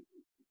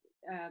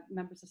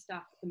 members of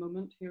staff at the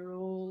moment who are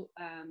all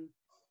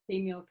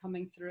female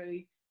coming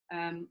through,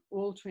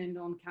 all trained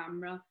on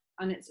camera.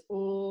 And it's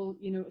all,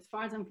 you know, as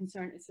far as I'm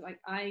concerned, it's like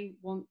I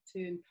want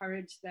to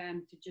encourage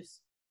them to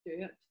just do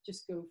it,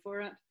 just go for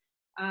it.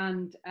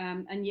 And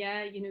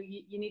yeah, you know,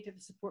 you need to have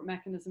a support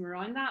mechanism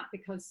around that,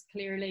 because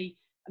clearly,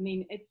 I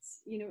mean,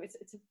 it's, you know,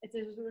 it's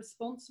a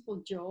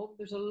responsible job.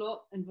 There's a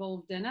lot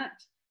involved in it,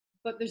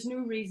 but there's no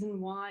reason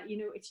why, you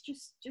know, it's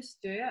just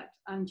do it,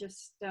 and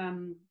just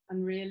and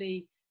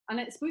really. And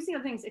I suppose the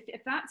other thing is,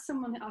 if that's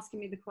someone asking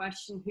me the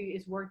question who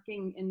is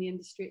working in the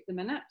industry at the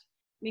minute,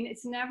 I mean,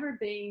 it's never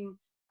been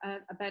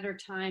a better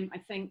time, I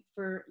think,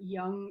 for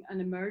young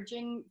and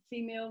emerging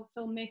female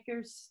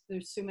filmmakers.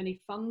 There's so many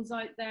funds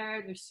out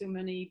there. There's so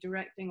many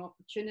directing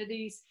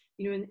opportunities,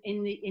 you know,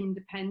 in the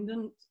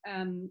independent,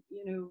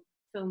 you know,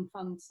 film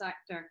fund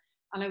sector.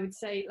 And I would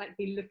say, like,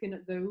 be looking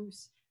at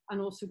those,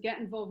 and also get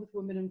involved with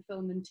women in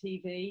film and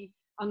TV.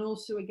 And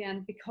also,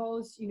 again,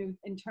 because, you know,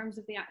 in terms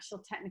of the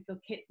actual technical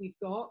kit we've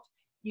got,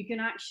 you can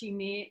actually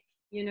make,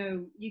 you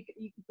know, you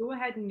can go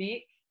ahead and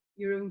make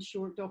your own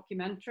short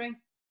documentary.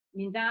 I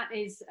mean, that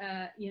is,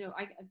 you know,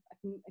 I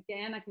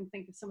can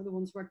think of some of the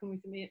ones working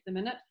with me at the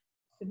minute.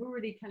 They've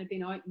already kind of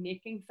been out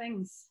making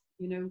things,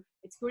 you know.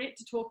 It's great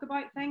to talk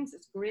about things.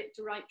 It's great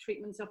to write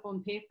treatments up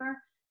on paper.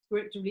 It's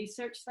great to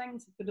research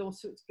things, but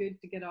also it's good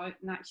to get out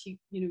and actually,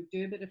 you know,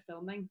 do a bit of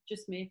filming.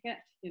 Just make it,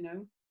 you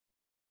know.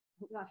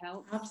 Hope that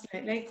helps.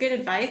 Absolutely, good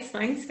advice.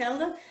 Thanks,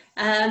 Kelda.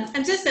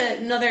 And just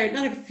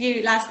another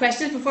few last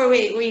questions before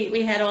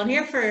we head on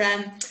here for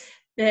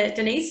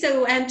Denise.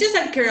 So, just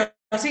out of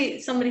curiosity,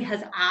 somebody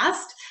has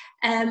asked,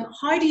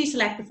 how do you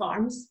select the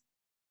farms?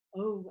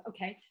 Oh,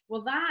 okay.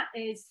 Well, that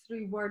is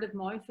through word of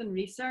mouth and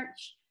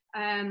research.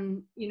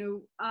 You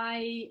know,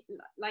 I,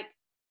 like,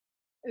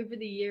 over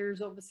the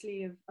years,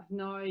 obviously, I've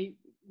now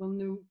will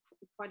know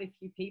quite a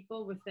few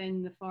people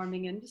within the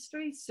farming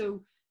industry.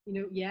 So, you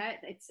know, yeah,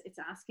 it's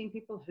asking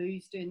people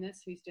who's doing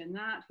this, who's doing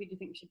that, who do you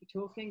think you should be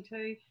talking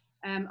to,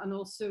 and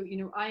also, you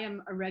know, I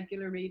am a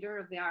regular reader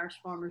of the Irish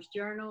Farmers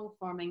Journal,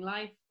 Farming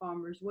Life,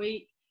 Farm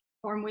Week,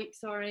 Farmers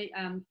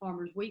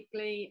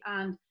Weekly,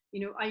 and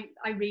you know, I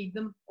read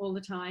them all the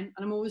time,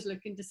 and I'm always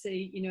looking to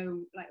see, you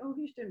know, like, oh,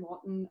 who's doing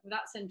what, and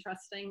that's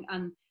interesting,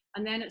 and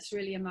then it's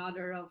really a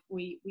matter of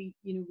we you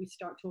know, we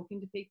start talking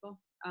to people,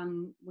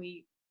 and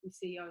we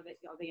see, are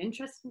they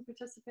interested in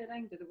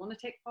participating, do they want to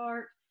take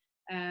part.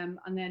 And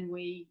then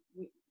we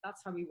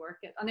that's how we work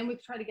it, and then we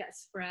try to get a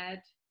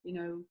spread, you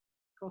know,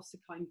 across the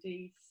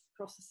counties,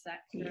 across the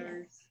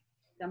sectors,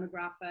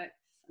 demographics,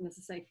 and as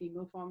I say,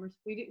 female farmers.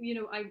 We do, you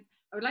know, I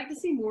would like to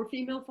see more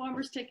female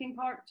farmers taking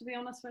part, to be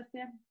honest with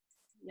you.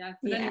 Yeah,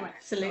 but anyway,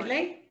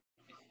 absolutely.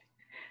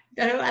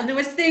 And there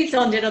was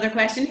another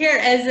question here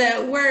is,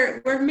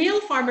 were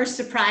male farmers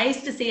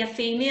surprised to see a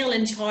female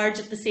in charge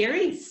of the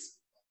series?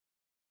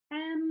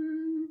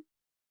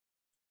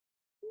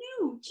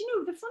 No, do you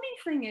know, the funny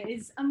thing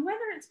is, and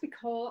whether it's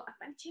because,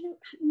 do you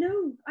know,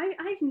 no,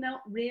 I've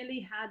not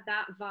really had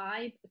that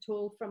vibe at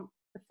all from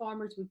the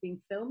farmers we've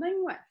been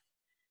filming with.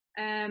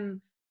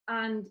 And,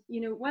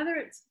 you know, whether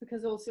it's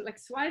because also, like,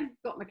 so I've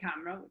got my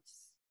camera, which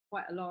is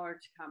quite a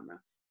large camera,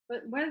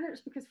 but whether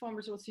it's because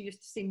farmers are also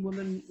used to seeing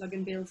women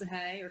lugging bales of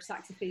hay or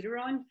sacks of feed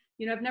around,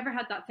 you know, I've never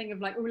had that thing of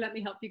like, oh, let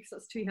me help you because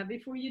that's too heavy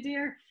for you,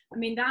 dear. I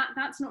mean,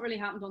 that's not really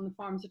happened on the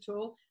farms at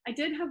all. I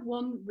did have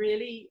one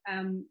really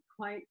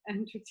quite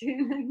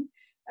entertaining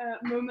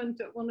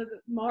moment at one of the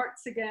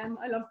marts. Again,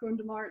 I love going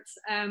to marts.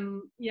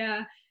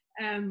 There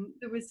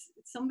was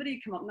somebody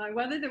come up, now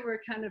whether they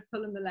were kind of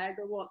pulling the leg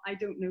or what, I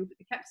don't know, but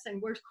they kept saying,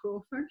 where's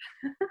Crawford?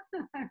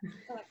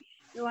 Like,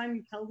 no,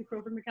 I'm Kelda,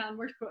 Crawford, McCann,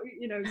 where's Crawford?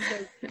 You know,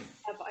 so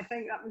but I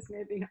think that was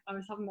maybe I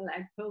was having my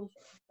leg pulled.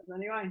 But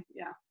anyway,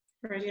 yeah.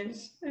 Brilliant.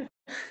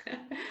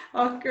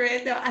 Oh,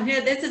 great. And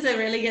here, this is a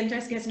really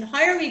interesting question.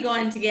 How are we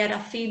going to get a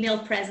female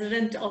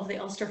president of the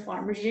Ulster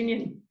Farmers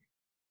Union?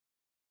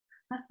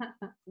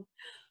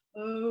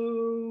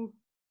 Oh,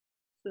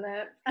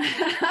 flip.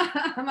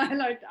 Am I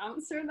allowed to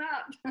answer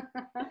that?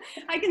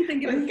 I can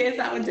think of give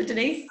that one to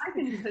Denise. I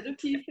can put a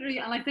few three,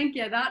 and I think,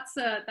 yeah, that's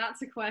a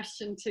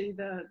question to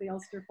the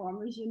Ulster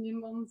Farmers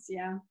Union ones.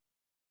 Yeah.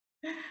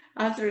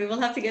 Absolutely, we'll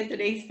have to get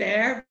Denise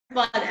there.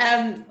 But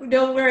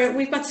no,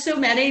 we've got so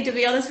many. To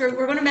be honest, we're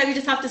going to maybe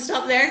just have to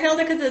stop there,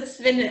 Kelda, because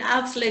it's been an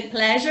absolute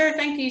pleasure.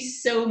 Thank you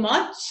so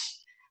much.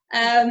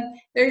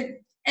 If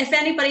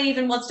anybody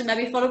even wants to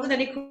maybe follow up with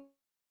any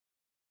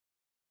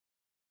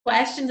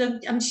questions,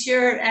 I'm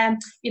sure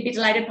you'd be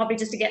delighted probably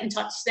just to get in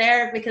touch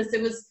there, because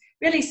there was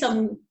really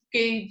some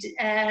good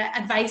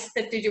advice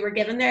that you were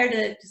given there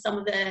to some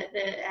of the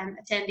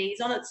attendees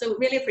on it. So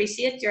really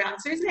appreciate your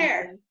answers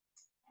there.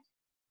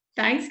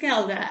 Thanks,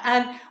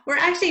 Kelda. We're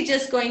actually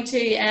just going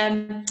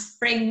to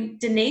bring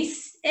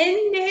Denise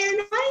in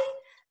here now.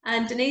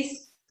 And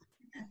Denise,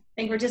 I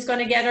think we're just going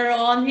to get her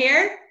on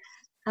here.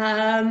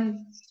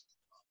 And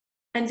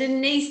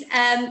Denise,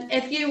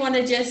 if you want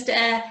to just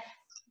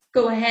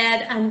go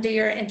ahead and do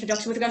your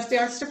introduction with regards to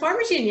the Ulster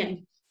Farmers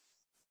Union.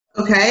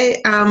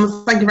 Okay,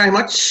 thank you very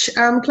much,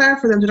 Claire,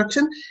 for the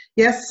introduction.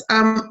 Yes,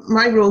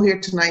 my role here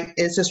tonight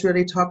is just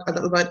really talk a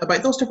little bit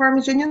about the Ulster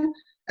Farmers Union,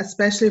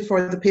 especially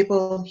for the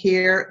people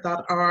here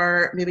that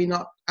are maybe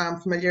not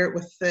familiar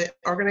with the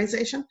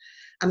organisation.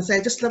 And say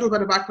just a little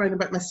bit of background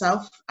about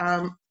myself.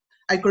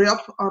 I grew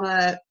up on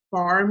a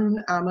farm,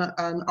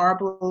 an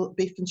arable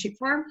beef and sheep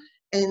farm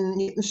in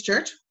Newton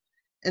Stewart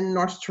in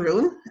North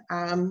Tyrone.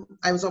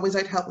 I was always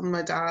out helping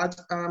my dad,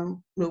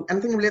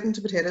 anything relating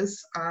to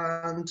potatoes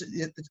and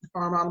the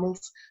farm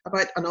animals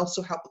about, and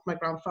also help with my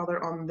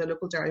grandfather on the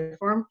local dairy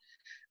farm.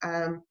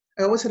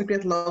 I always had a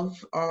great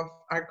love of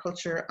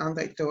agriculture and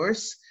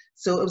outdoors,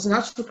 so it was a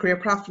natural career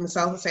path for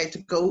myself, I say, to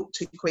go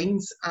to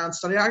Queen's and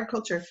study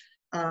agriculture,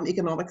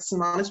 economics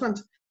and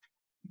management.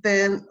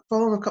 Then,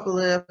 following a couple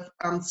of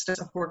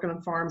stints of working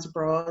on farms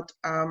abroad,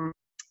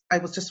 I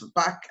was just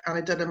back and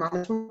I did a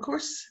management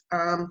course,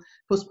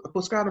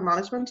 postgrad in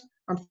management,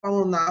 and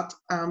following that,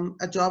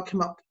 a job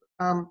came up,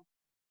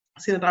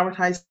 seen it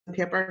advertised in the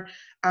paper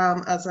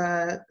as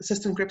an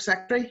assistant group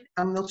secretary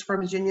in the Ulster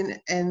Farmers Union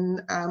in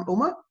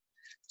Omagh.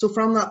 So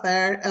from that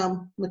there,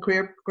 my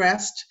career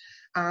progressed,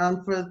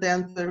 and for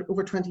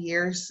over 20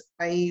 years,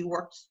 I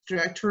worked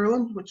throughout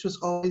Tyrone, which was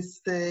always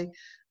the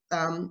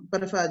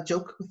bit of a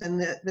joke within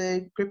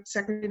the group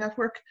secretary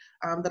network,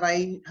 that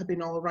I had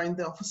been all around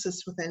the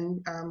offices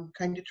within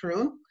County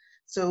Tyrone.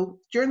 So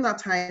during that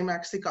time, I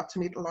actually got to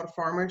meet a lot of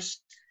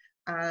farmers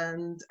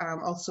and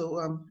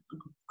also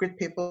great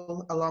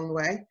people along the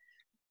way.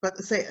 But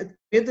to say, I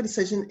made the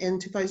decision in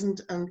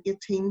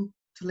 2018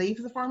 to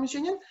leave the Farmers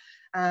Union,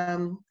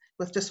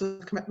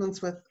 with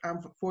commitments with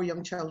 4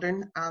 young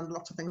children and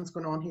lots of things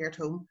going on here at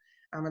home.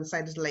 I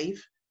decided to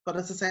leave. But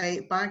as I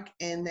say, back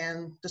in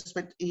then, just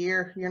about a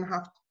year and a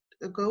half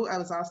ago, I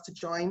was asked to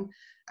join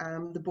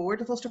the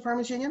board of Ulster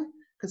Farmers Union,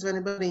 because if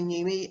anybody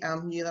knew me,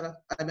 knew that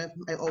I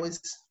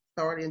always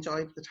thoroughly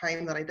enjoyed the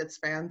time that I did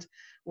spend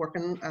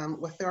working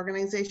with the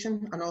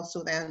organisation, and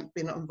also then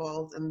being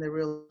involved in the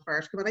Rural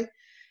Affairs Committee.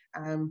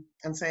 And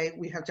say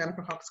we have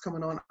Jennifer Hawkes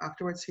coming on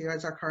afterwards, who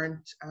is our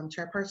current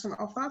chairperson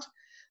of that.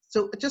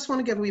 So I just want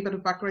to give a wee bit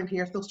of background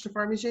here of the Ulster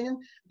Farmers Union.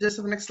 Just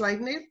have the next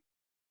slide, Neil.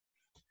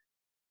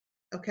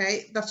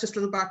 Okay, that's just a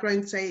little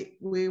background. Say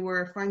we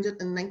were founded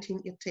in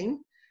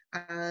 1918,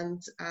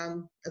 and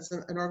as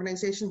an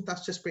organisation,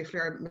 that's just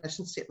briefly our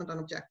mission statement and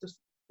objectives.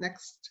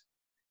 Next.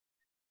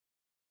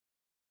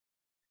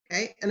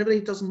 Okay, anybody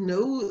who doesn't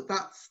know,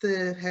 that's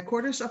the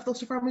headquarters of the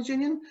Ulster Farmers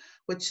Union,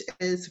 which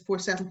is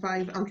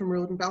 475 Antrim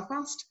Road in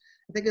Belfast.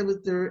 I think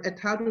it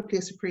had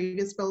replaced a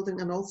previous building,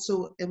 and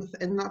also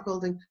within that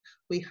building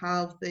we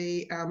have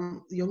the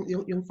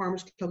Young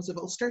Farmers Clubs of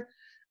Ulster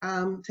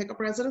take up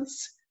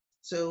residence.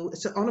 So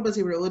it's on a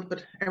busy road,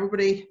 but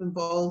everybody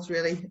involved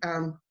really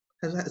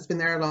has been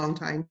there a long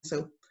time.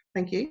 So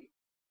thank you.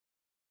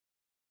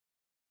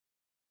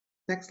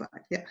 Next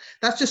slide. Yeah,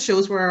 that just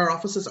shows where our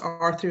offices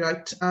are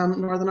throughout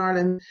Northern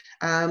Ireland.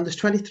 There's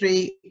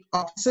 23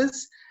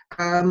 offices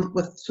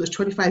with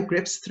 25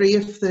 groups. 3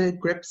 of the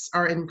groups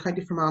are in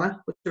County Fermanagh,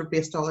 which are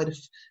based all out of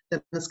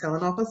the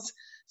Enniskillen office.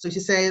 So as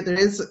you say, there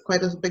is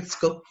quite a big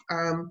scope,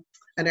 an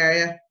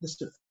area. I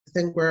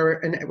think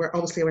we're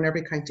obviously in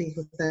every county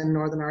within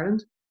Northern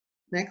Ireland.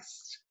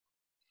 Next.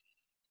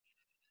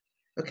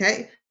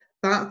 Okay,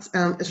 that is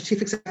our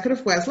Chief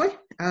Executive, Wesley.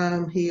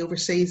 He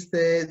oversees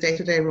the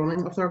day-to-day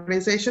running of the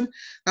organisation.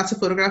 That's a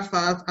photograph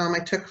that I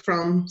took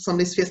from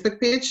somebody's Facebook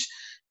page.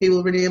 He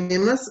will remain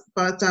nameless,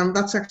 but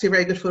that's actually a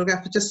very good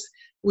photograph.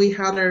 We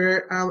had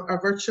our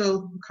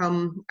virtual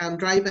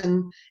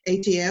drive-in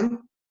AGM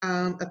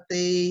at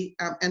the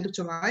end of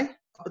July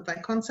up at the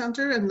Icon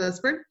Centre in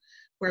Lisburn,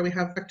 where we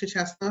have Victor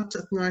Chestnut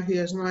now, who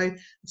is now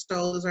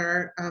installed as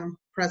our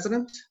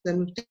president. Then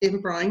we've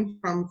David Brown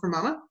from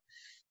Fermanagh,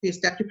 who is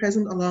deputy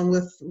president, along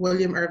with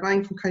William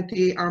Irvine from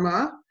County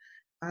Armagh,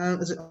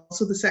 is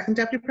also the second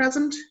deputy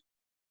president.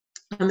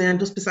 And then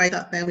just beside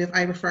that, then we have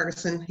Ira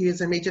Ferguson, who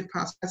is immediate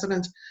past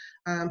president.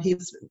 He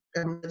lives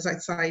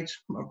outside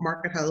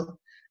Market Hill,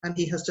 and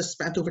he has just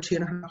spent over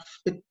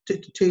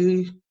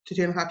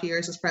 2.5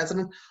 years as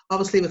president.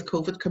 Obviously, with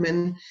COVID come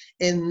in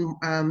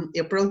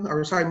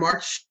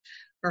March.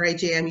 Our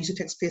AGM usually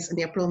takes place in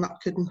April, and that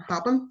couldn't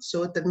happen,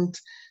 so it didn't.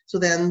 So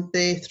then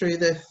they, through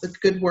the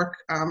good work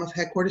of the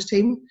headquarters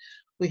team,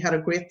 we had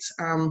a great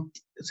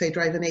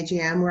drive-in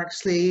AGM. We're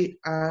actually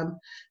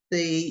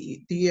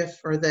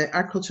the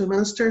Agricultural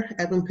Minister,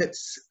 Edwin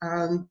Pitts,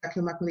 and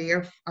Declan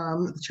McAleer,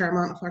 the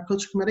chairman of our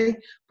Culture Committee,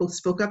 both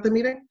spoke at the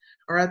meeting,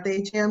 or at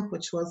the AGM,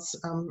 which was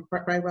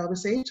very well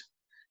received.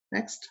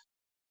 Next.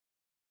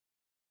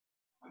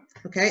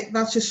 Okay,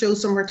 that just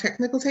shows some of our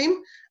technical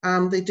team.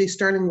 They do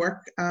sterling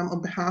work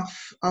on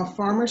behalf of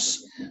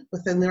farmers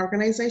within the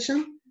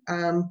organisation.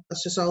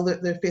 That's just all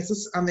their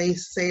faces, and they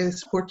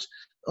support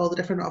all the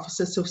different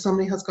offices. So if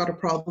somebody has got a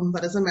problem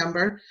that is a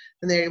member,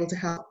 then they're able to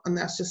help, and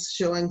that's just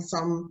showing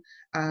some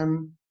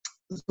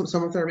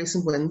of their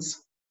recent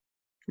wins.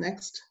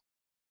 Next.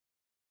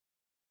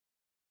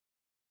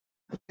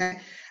 Okay,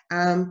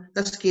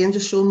 that's again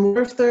just showing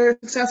more of their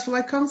successful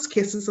outcomes,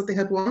 cases that they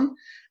had won.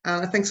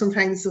 I think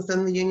sometimes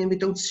within the union we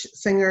don't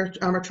sing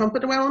our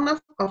trumpet well enough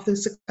of the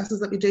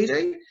successes that we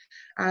do.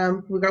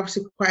 We're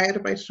obviously quiet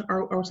about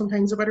or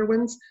sometimes about our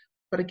wins,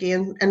 but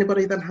again,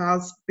 anybody that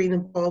has been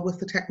involved with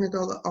the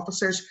technical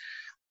officers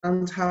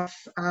and have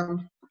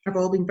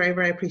all been very,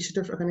 very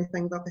appreciative of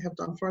anything that they have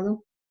done for them.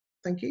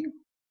 Thank you.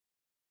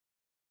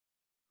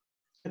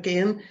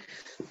 again,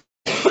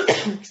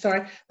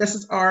 sorry, this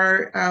is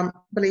our,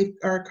 believe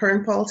our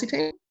current policy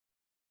team.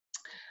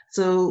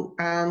 So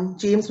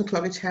James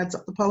McCluggage heads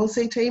up the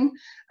policy team,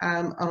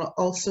 and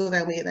also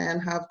then we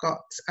have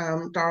got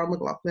Darryl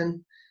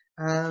McLaughlin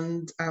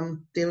and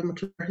David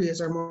McClure, who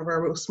is one of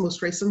our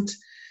most recent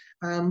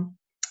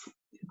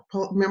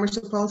members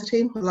of the policy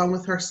team, along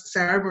with her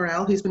Sarah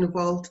Morrell, who's been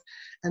involved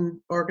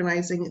in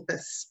organising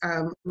this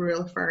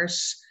Rural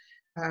Affairs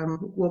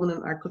Women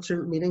in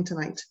Agriculture meeting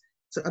tonight.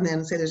 So, and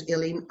then say there's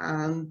Aileen,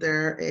 and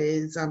there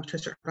is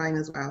Patricia Ryan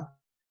as well,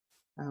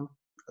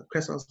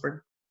 Chris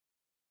Osborne.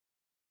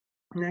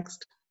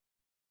 Next.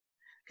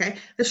 Okay,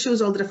 this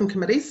shows all the different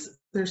committees.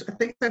 There's I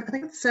think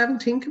it's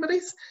 17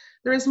 committees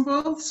there is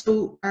involved.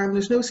 So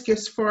there's no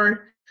excuse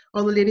for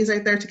all the ladies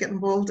out there to get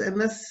involved in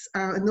this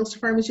in the Ulster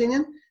Farmers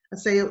Union. I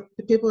say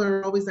the people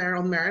are always there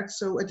on merit.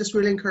 So I just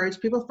really encourage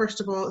people,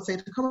 first of all, I say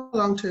to come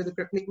along to the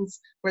group meetings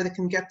where they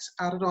can get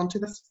added on to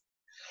this.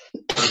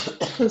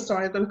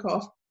 Sorry, I've got a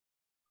cough.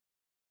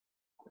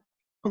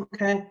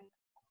 Okay,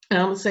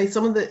 say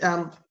some of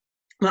the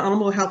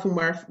animal health and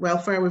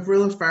welfare with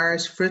rural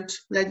affairs, fruit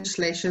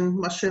legislation,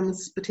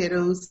 mushrooms,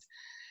 potatoes,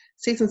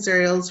 seeds and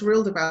cereals,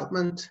 rural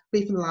development,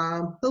 beef and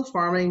lamb, hill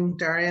farming,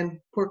 dairying,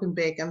 pork and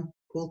bacon,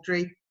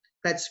 poultry,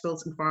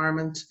 vegetables,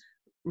 environment,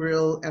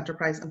 rural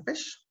enterprise and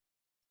fish.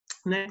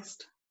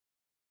 Next.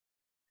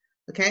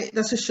 Okay,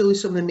 this just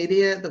shows some of the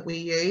media that we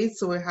use.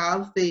 So we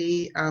have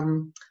the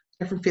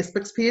different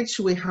Facebook page.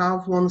 We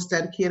have one that's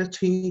dedicated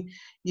to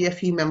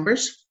UFU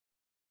members,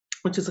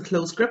 which is a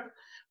closed group.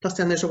 Plus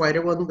then there's a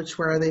wider one, which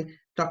where they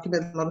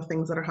document a lot of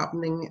things that are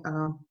happening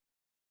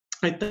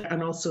out there,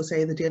 and also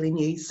say the daily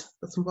news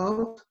that's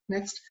involved.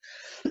 Next.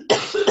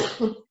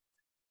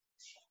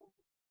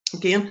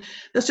 Again,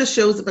 this just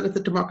shows a bit of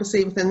the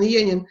democracy within the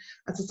union.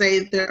 As I say,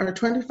 there are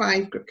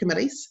 25 group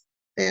committees.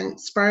 Then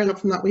spiraling up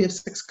from that, we have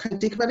 6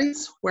 county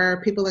committees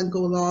where people then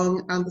go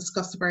along and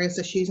discuss the various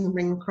issues and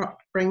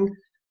bring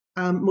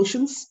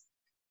motions.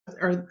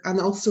 And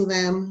also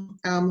then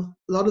a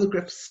lot of the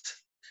groups,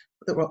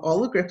 well,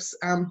 all the groups,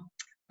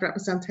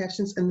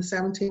 representations in the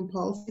 17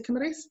 policy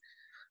committees,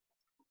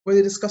 where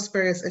they discuss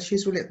various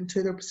issues relating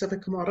to their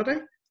specific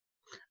commodity.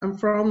 And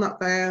from that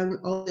then,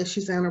 all the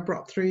issues then are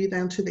brought through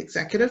then to the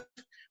executive,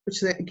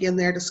 which again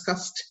they're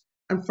discussed.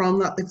 And from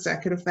that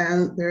executive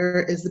then,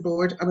 there is the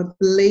board. And I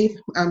believe,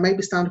 I might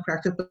be standing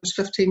corrected, but there's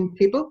 15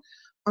 people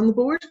on the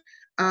board.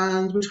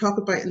 And we'll talk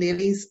about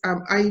ladies.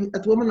 At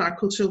the Women in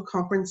Agricultural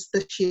Conference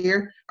this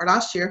year, or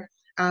last year,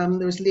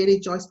 there was Lady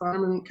Joyce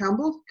Bannerman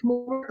Campbell come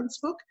over and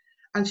spoke.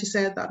 And she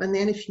said that in the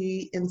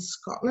NFU in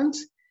Scotland,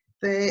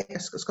 the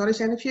Scottish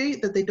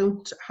NFU, that they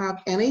don't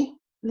have any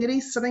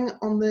ladies sitting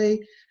on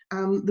the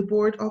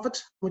board of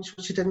it, which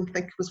she didn't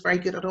think was very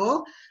good at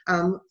all.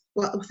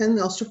 Well, within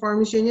the Ulster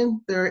Farmers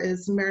Union, there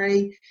is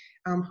Mary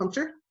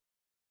Hunter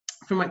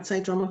from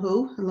outside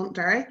Drumahoe in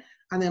Londonderry,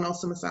 and then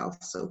also myself.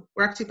 So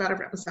we're actually better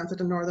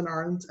represented in Northern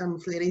Ireland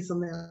with ladies than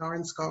they are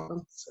in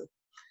Scotland. So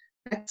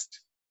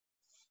next.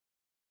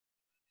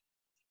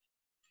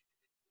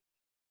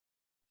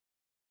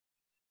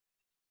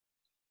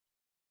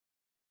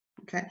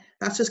 Okay,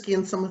 that's just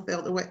again some of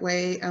the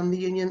way the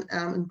union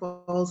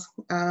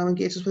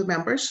engages with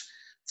members.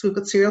 So we've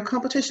got cereal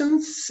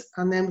competitions,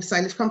 and then with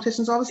silage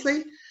competitions,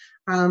 obviously.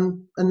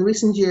 In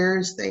recent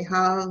years, they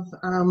have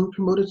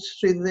promoted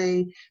through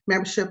the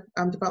membership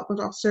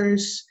development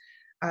officers,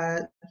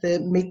 the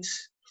meat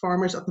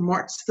farmers at the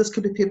marts. This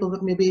could be people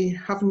that maybe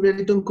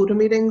don't go to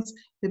meetings,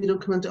 maybe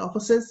don't come into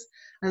offices,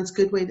 and it's a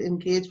good way to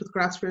engage with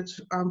grassroots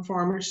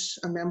farmers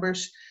and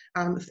members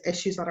with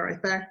issues that are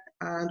out there,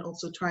 and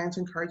also trying to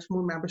encourage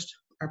more members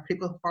or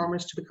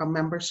farmers to become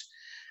members.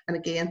 And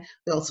again,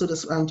 they also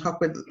just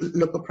talk about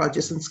local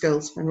produce and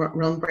skills and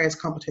run various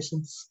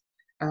competitions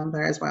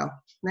there as well.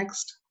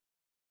 Next.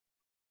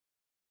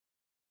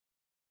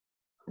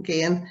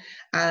 Again,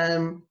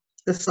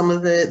 there's some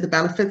of the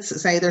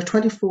benefits. Say there are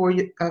 24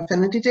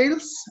 affinity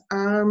deals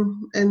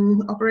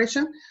in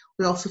operation.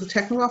 We also have the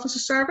technical officer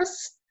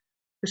service.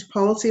 There's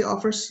policy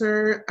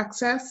officer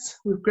access.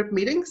 We have group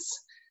meetings.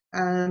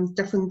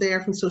 Different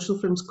there from social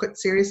firms, quick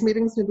serious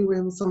meetings, maybe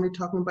when somebody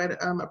talking about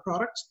a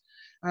product,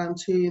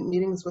 to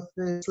meetings with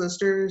the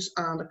solicitors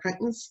and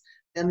accountants.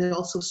 And then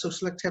also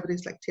social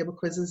activities like table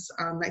quizzes,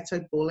 nights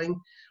out bowling,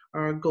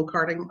 or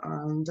go-karting,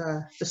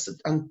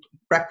 and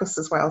breakfast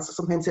as well. So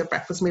sometimes they have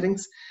breakfast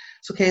meetings.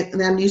 So okay, and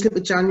then usually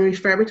with January,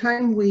 February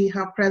time, we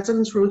have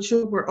President's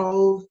Roadshow, where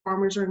all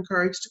farmers are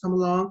encouraged to come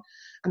along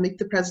and meet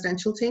the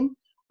presidential team,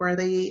 where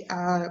they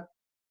are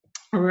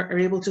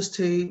able just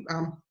to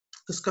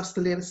discuss the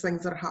latest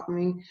things that are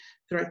happening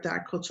throughout the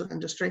agricultural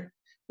industry.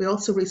 We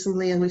also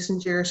recently, in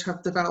recent years,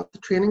 have developed the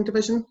training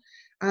division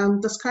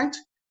discount,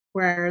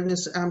 where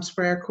there's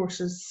sprayer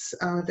courses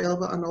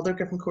available and other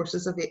different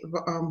courses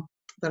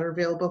that are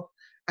available.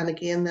 And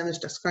again, then there's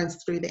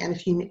discounts through the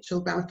NFU mutual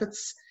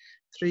benefits,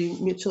 through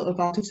mutual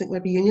advantage, I think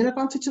maybe union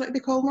advantage it might be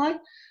called now.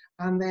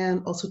 And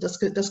then also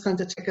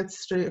discounted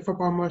tickets for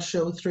Barmore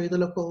Show through the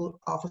local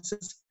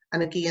offices.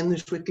 And again,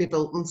 there's weekly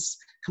bulletins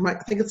come out.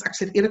 I think it's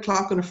actually at 8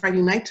 o'clock on a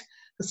Friday night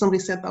somebody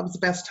said that was the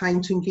best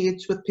time to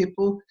engage with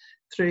people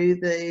through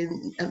the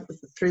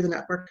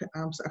network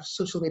of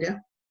social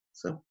media.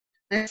 So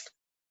next.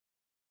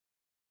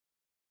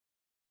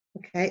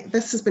 Okay,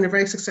 this has been a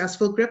very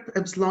successful group.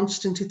 It was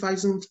launched in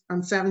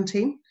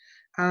 2017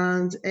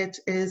 and it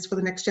is for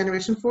the Next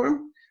Generation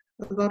Forum.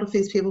 A lot of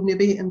these people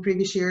maybe in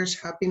previous years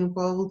have been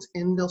involved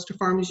in the Ulster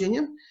Farmers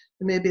Union.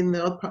 There may have been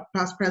the odd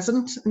past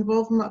president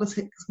involved in that, as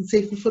you can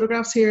see from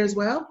photographs here as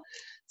well.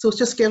 So it's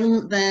just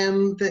giving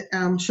them,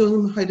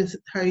 showing them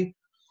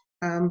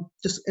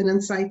just an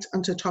insight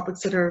into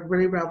topics that are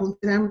really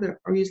relevant to them.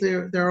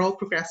 They're all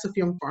progressive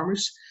young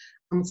farmers,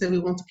 and so we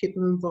want to keep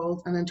them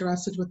involved and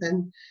interested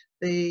within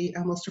the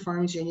Ulster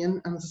Farmers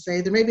Union. And as I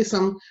say, there may be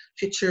some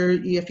future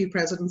UFU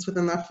presidents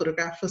within that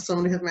photograph, as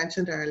somebody had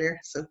mentioned earlier.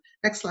 So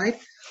next slide.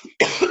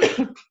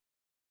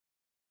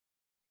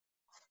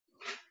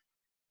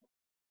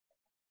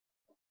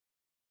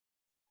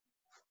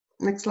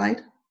 Next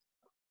slide.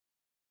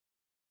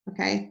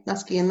 Okay,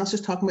 that's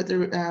just talking about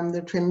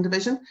the training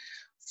division.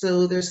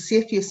 So there's a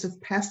safe use of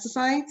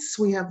pesticides.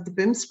 We have the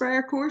boom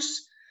sprayer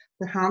course,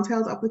 the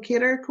handheld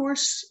applicator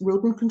course,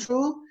 rodent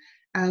control,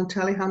 and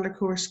telehandler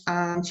course,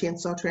 and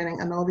chainsaw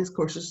training. And all these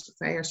courses,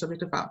 they are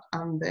subject to VAT,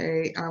 and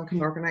they can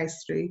be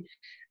organised through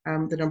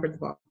the number at the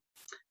bottom.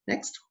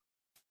 Next.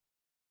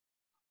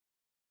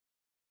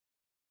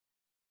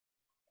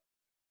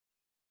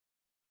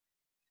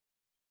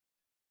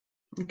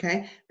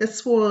 Okay,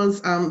 this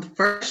was the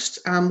first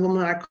Women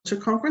in Agriculture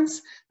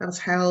conference that was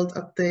held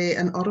at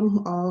in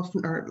autumn of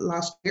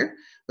last year,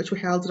 which we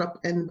held it up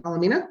in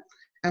Ballymena.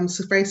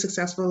 So very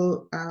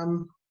successful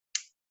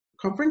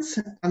conference,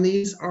 and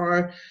these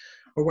were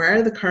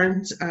the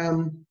current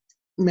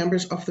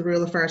members of the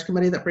Rural Affairs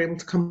Committee that were able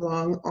to come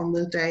along on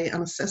the day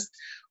and assist.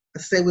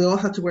 As I say, we all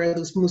had to wear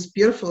those most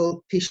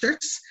beautiful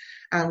t-shirts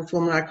with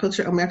Women in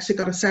Agriculture, and we actually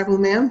got several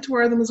men to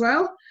wear them as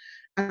well,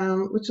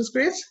 which was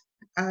great.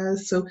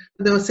 So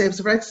they would say it was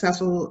a very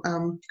successful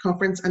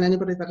conference, and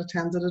anybody that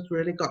attended it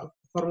really thought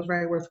it was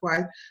very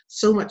worthwhile.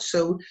 So much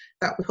so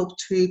that we hope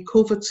to,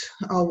 COVID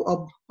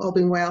all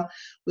being well,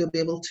 we'll be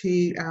able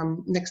to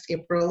next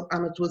April,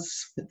 and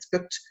it's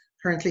booked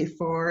currently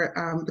for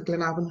the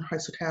Glenavon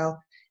House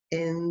Hotel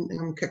in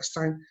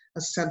Cookstown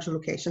as a central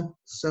location.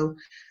 So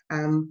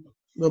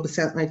we'll be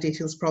sending out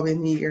details probably in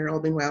the new year, all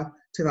being well,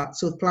 to that.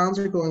 So the plans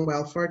are going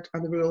well for it,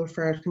 and the Rural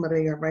Affairs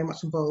Committee are very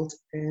much involved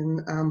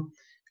in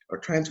or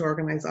trying to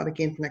organise that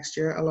again for next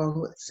year, along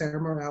with Sarah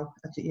Morrell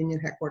at the Union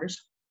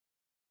headquarters.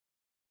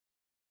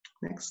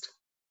 Next.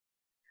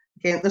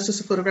 Again, this is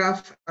a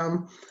photograph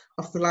of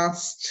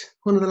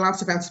one of the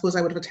last events I suppose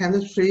I would have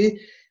attended through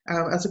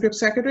as a group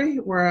secretary,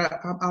 where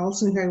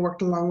Alison, who I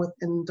worked along with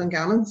in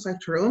Dungannon, South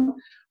Tyrone,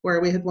 where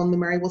we had won the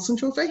Mary Wilson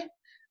Trophy.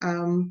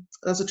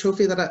 That's a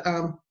trophy that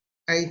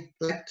I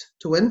liked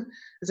to win,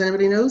 as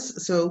anybody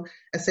knows. So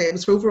I say it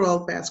was for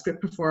overall best group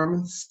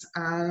performance,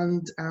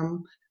 and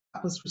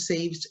that was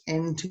received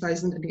in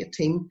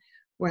 2018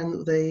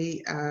 when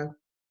it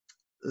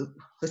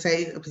was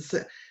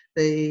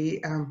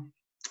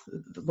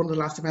one of the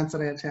last events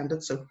that I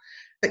attended. So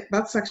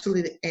that's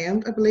actually the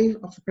end, I believe,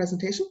 of the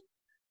presentation.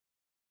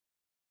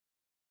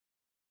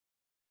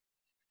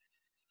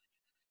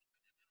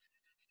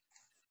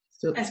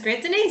 So, that's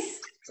great, Denise.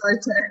 Sorry,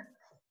 Claire.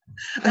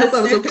 I hope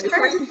that was okay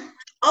for you.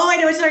 Oh, I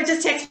know, sorry, it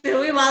just takes me a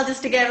wee while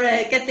just to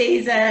get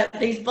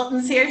these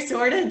buttons here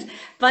sorted.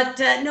 But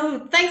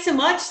no, thanks so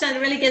much.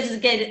 That really gives us a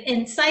good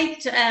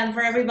insight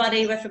for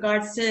everybody with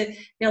regards to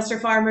the Ulster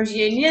Farmers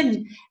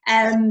Union.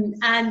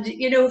 And,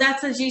 you know,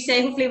 that's, as you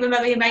say, hopefully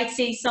we might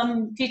see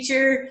some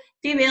future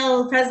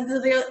female presidents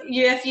of the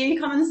UFU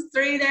coming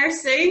through there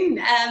soon.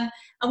 And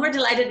we're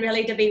delighted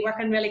really to be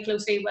working really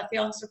closely with the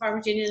Ulster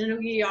Farmers Union. I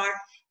know you are.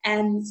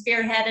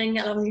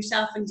 Spearheading along with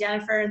yourself and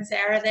Jennifer and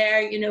Sarah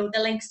there, you know, the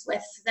links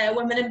with the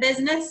women in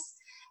business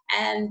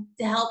and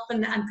to help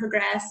and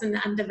progress and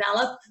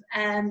develop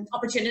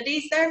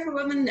opportunities there for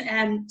women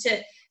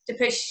to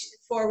push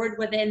forward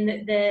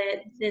within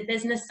the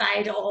business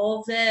side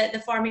of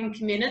the farming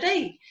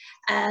community.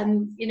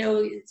 You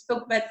know,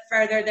 spoke about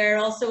further there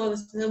also,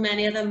 so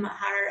many of them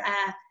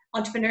are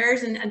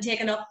entrepreneurs and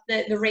taking up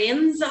the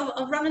reins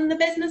of running the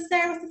business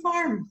there with the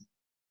farm.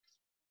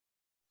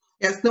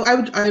 Yes, no,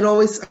 I'd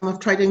always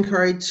I've tried to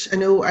encourage. I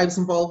know I was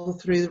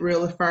involved through the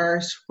Rural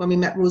Affairs when we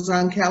met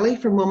Roseanne Kelly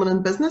from Women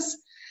in Business,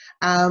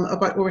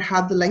 about where we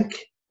had the link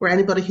where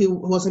anybody who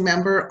was a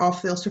member of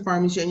the Ulster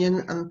Farmers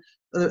Union and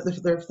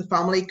the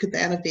family could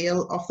then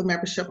avail of the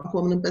membership of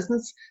Women in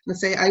Business. And I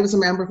say I was a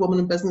member of Women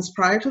in Business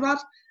prior to that,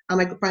 and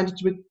I found it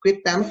to be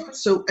great benefit.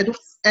 So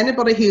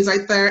anybody who's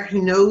out there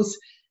who knows,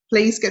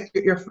 please get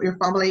your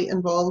family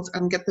involved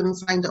and get them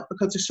signed up,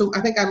 because there's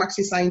I think I'm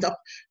actually signed up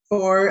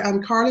for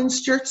Carlin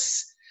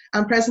Stewart's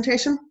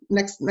presentation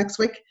next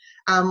week.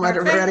 I'd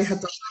already had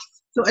done that.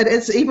 So it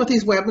is, even with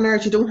these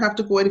webinars, you don't have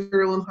to go out of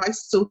your own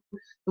house. So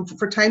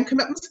for time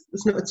commitment,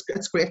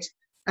 it's great,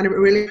 and I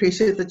really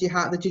appreciate that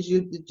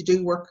you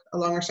do work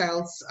along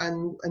ourselves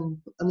and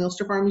the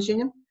Ulster Farmers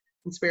Union.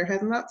 and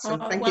spearheading that. So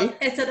thank well, you.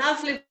 it's an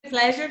absolute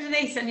pleasure,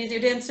 Denise, and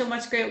you're doing so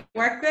much great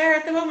work there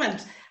at the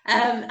moment.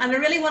 And I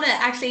really want to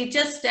actually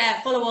just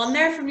follow on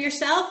there from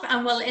yourself,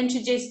 and we'll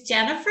introduce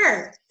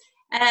Jennifer.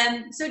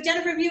 So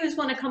Jennifer, if you just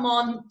want to come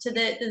on to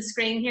the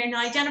screen here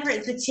now. Jennifer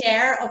is the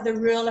chair of the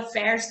Rural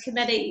Affairs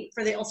Committee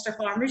for the Ulster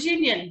Farmers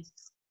Union.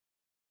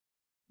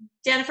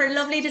 Jennifer,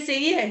 lovely to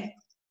see you.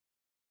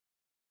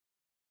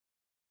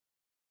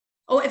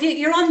 Oh, if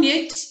you're on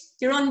mute.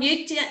 You're on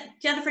mute,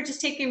 Jennifer,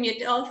 just take your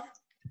mute off.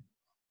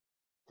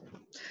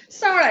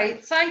 Sorry,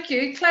 thank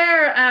you,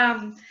 Claire.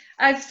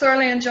 I've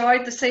thoroughly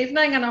enjoyed this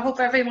evening, and I hope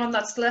everyone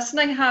that's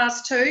listening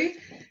has too.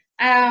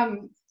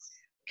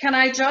 Can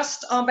I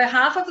just, on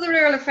behalf of the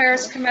Rural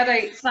Affairs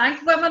Committee,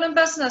 thank Women in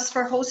Business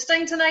for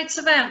hosting tonight's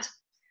event,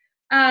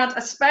 and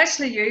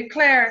especially you,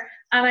 Claire.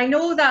 And I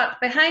know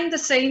that behind the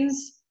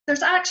scenes,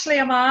 there's actually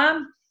a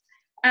man.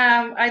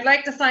 I'd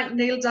like to thank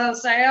Neil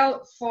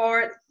Dalzell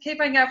for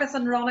keeping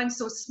everything running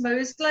so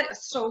smoothly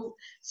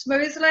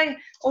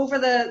over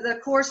the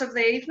course of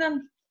the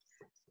evening.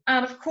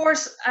 And of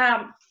course,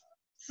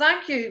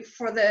 thank you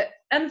for the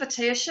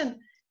invitation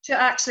to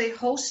actually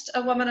host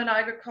a Women in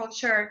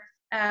Agriculture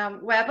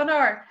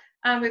webinar,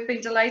 and we've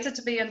been delighted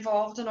to be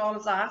involved in all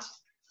of that.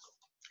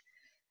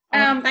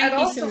 Thank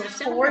you so much, of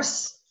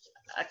course,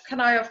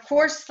 can I of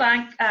course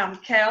thank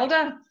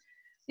Kelda.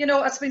 You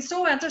know, it's been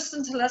so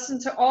interesting to listen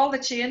to all the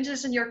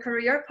changes in your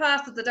career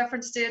path at the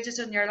different stages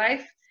in your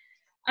life,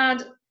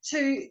 and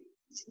to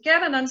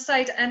get an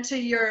insight into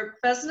your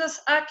business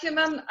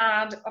acumen,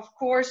 and of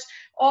course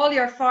all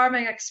your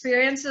farming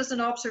experiences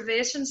and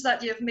observations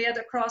that you've made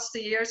across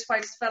the years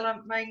whilst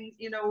filming,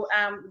 you know,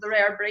 the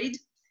rare breed.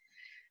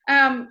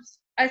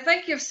 I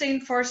think you've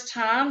seen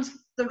firsthand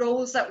the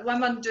roles that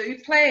women do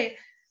play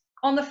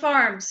on the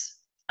farms,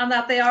 and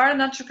that they are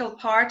an integral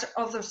part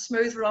of the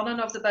smooth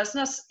running of the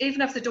business, even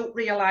if they don't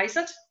realise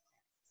it.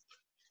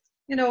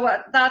 You know,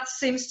 that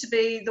seems to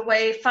be the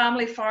way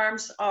family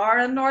farms are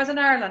in Northern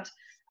Ireland.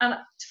 And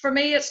for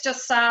me, it's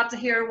just sad to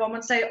hear a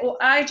woman say, oh,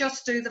 I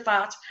just do the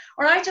vat,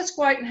 or I just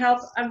go out and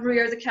help and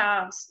rear the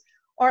calves,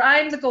 or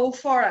I'm the go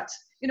for it.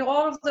 You know,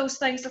 all of those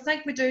things. I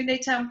think we do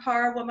need to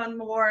empower women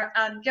more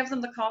and give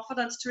them the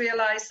confidence to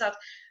realise that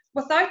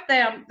without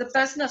them, the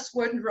business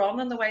wouldn't run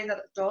in the way that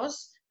it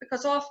does.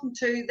 Because often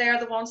too, they're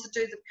the ones that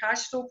do the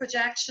cash flow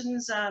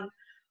projections and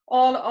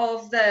all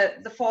of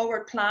the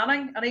forward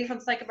planning, and even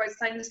think about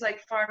things like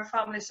farm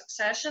family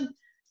succession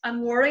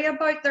and worry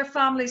about their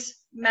family's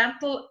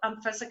mental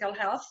and physical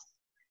health.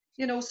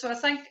 You know, so I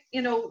think,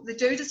 you know, they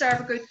do deserve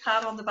a good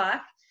pat on the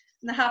back,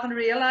 and they haven't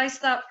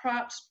realised that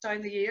perhaps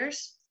down the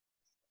years.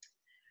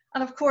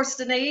 And of course,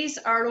 Denise,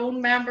 our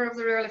own member of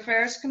the Rural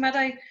Affairs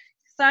Committee,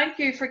 thank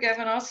you for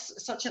giving us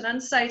such an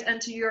insight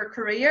into your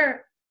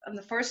career in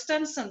the first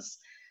instance,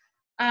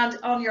 and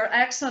on your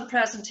excellent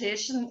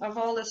presentation of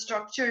all the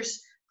structures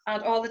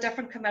and all the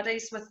different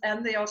committees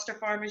within the Ulster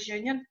Farmers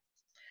Union.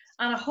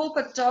 And I hope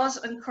it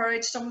does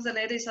encourage some of the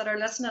ladies that are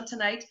listening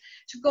tonight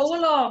to go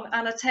along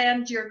and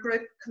attend your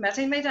group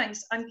committee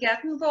meetings and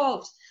get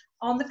involved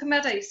on the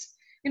committees.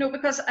 You know,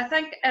 because I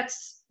think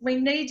we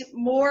need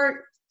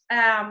more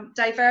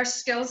diverse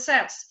skill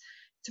sets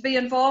to be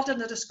involved in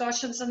the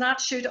discussions, and that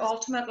should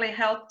ultimately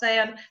help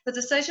then the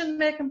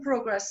decision-making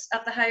progress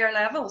at the higher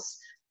levels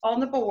on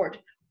the board,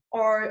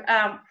 or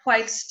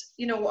whilst,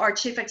 you know, our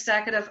chief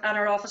executive and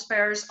our office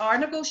bearers are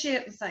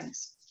negotiating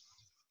things.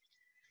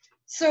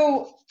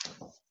 So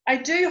I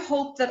do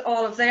hope that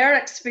all of their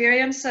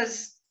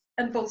experiences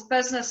in both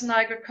business and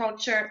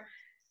agriculture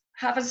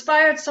have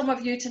inspired some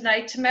of you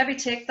tonight to maybe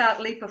take that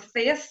leap of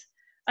faith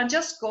and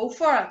just go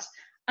for it.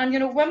 And, you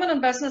know, women in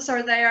business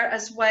are there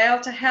as well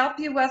to help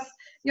you with,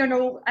 you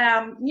know,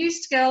 new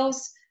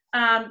skills,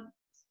 and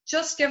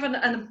just giving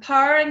and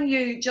empowering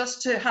you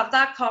just to have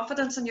that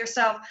confidence in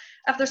yourself.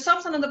 If there's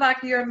something in the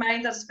back of your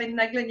mind that's been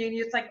niggling you and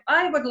you think,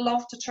 I would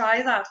love to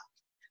try that.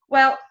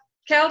 Well,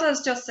 Kelda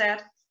has just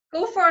said,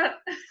 go for it.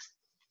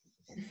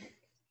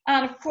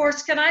 And of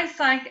course, can I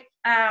thank,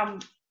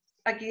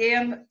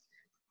 again,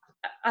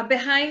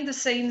 behind the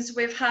scenes,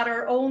 we've had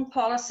our own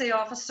policy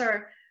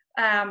officer,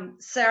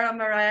 Sarah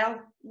Morrell,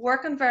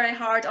 working very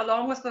hard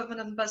along with Women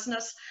in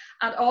Business,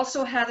 and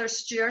also Heather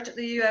Stewart,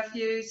 the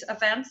UFU's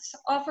events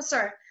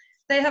officer.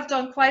 They have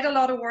done quite a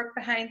lot of work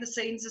behind the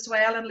scenes as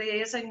well in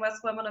liaising with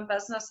Women in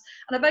Business,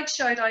 and a big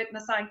shout out and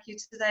a thank you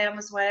to them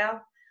as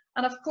well.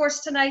 And of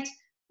course tonight,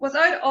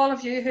 without all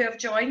of you who have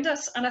joined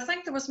us, and I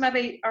think there was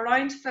maybe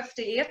around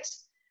 58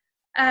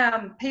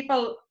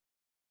 people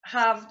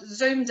have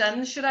zoomed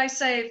in, should I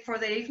say, for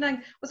the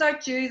evening.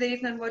 Without you, the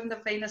evening wouldn't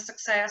have been a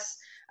success.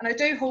 And I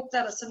do hope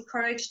that it's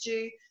encouraged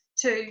you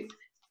to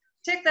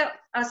take that,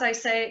 as I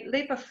say,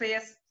 leap of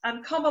faith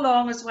and come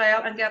along as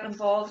well and get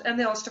involved in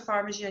the Ulster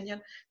Farmers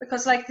Union.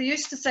 Because like they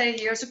used to say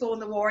years ago in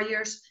the war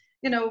years,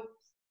 you know,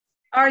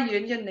 our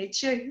union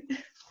needs you.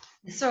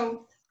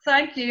 So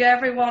thank you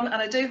everyone, and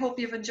I do hope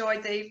you've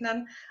enjoyed the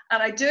evening.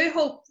 And I do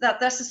hope that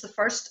this is the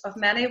first of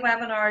many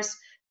webinars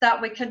that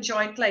we can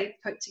jointly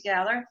put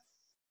together.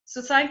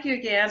 So thank you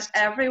again,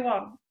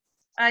 everyone.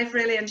 I've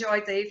really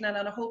enjoyed the evening,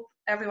 and I hope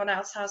everyone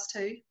else has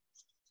too.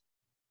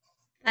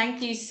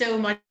 Thank you so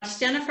much,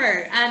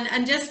 Jennifer.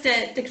 And just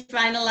to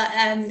final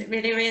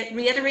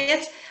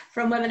reiterate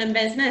from Women in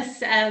Business,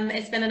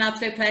 it's been an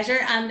absolute pleasure.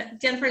 And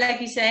Jennifer, like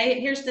you say,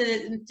 here's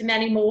to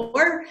many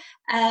more.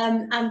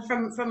 And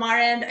from our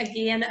end,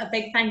 again, a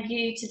big thank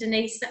you to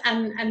Denise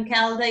and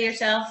Kelda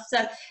yourself.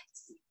 So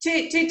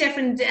two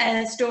different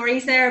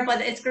stories there,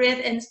 but it's great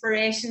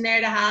inspiration there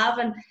to have.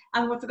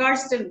 And with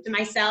regards to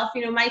myself,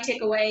 you know, my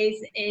takeaways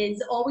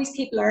is always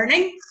keep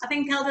learning. I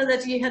think, Kelda,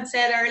 that you had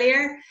said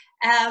earlier,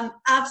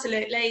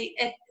 absolutely,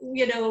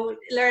 you know,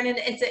 learning,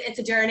 it's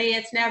a journey,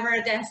 it's never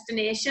a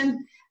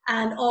destination,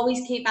 and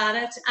always keep at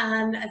it.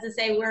 And as I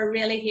say, we're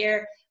really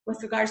here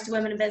with regards to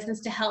Women in Business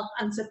to help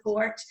and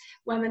support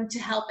women, to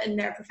help in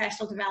their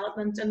professional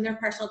development and their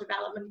personal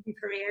development and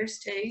careers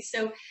too.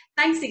 So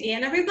thanks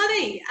again,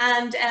 everybody,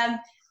 and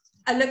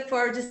I look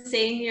forward to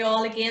seeing you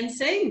all again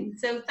soon.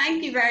 So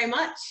thank you very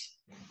much.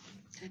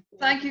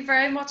 Thank you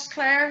very much,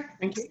 Claire.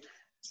 Thank you.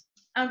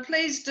 And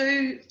please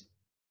do,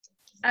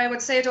 I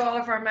would say to all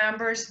of our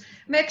members,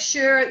 make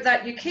sure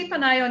that you keep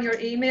an eye on your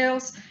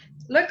emails.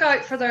 Look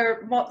out for the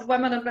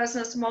Women in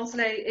Business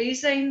monthly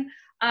e-zine,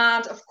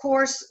 and of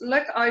course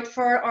look out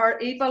for our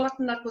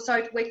e-bulletin that goes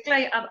out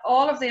weekly, and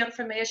all of the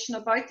information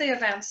about the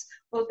events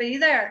will be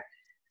there.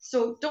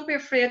 So don't be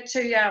afraid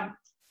to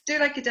do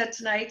like you did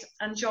tonight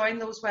and join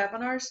those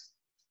webinars.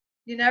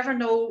 You never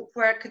know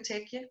where it could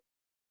take you.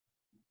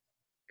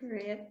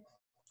 Great.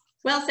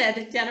 Well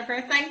said,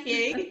 Jennifer. Thank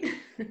you.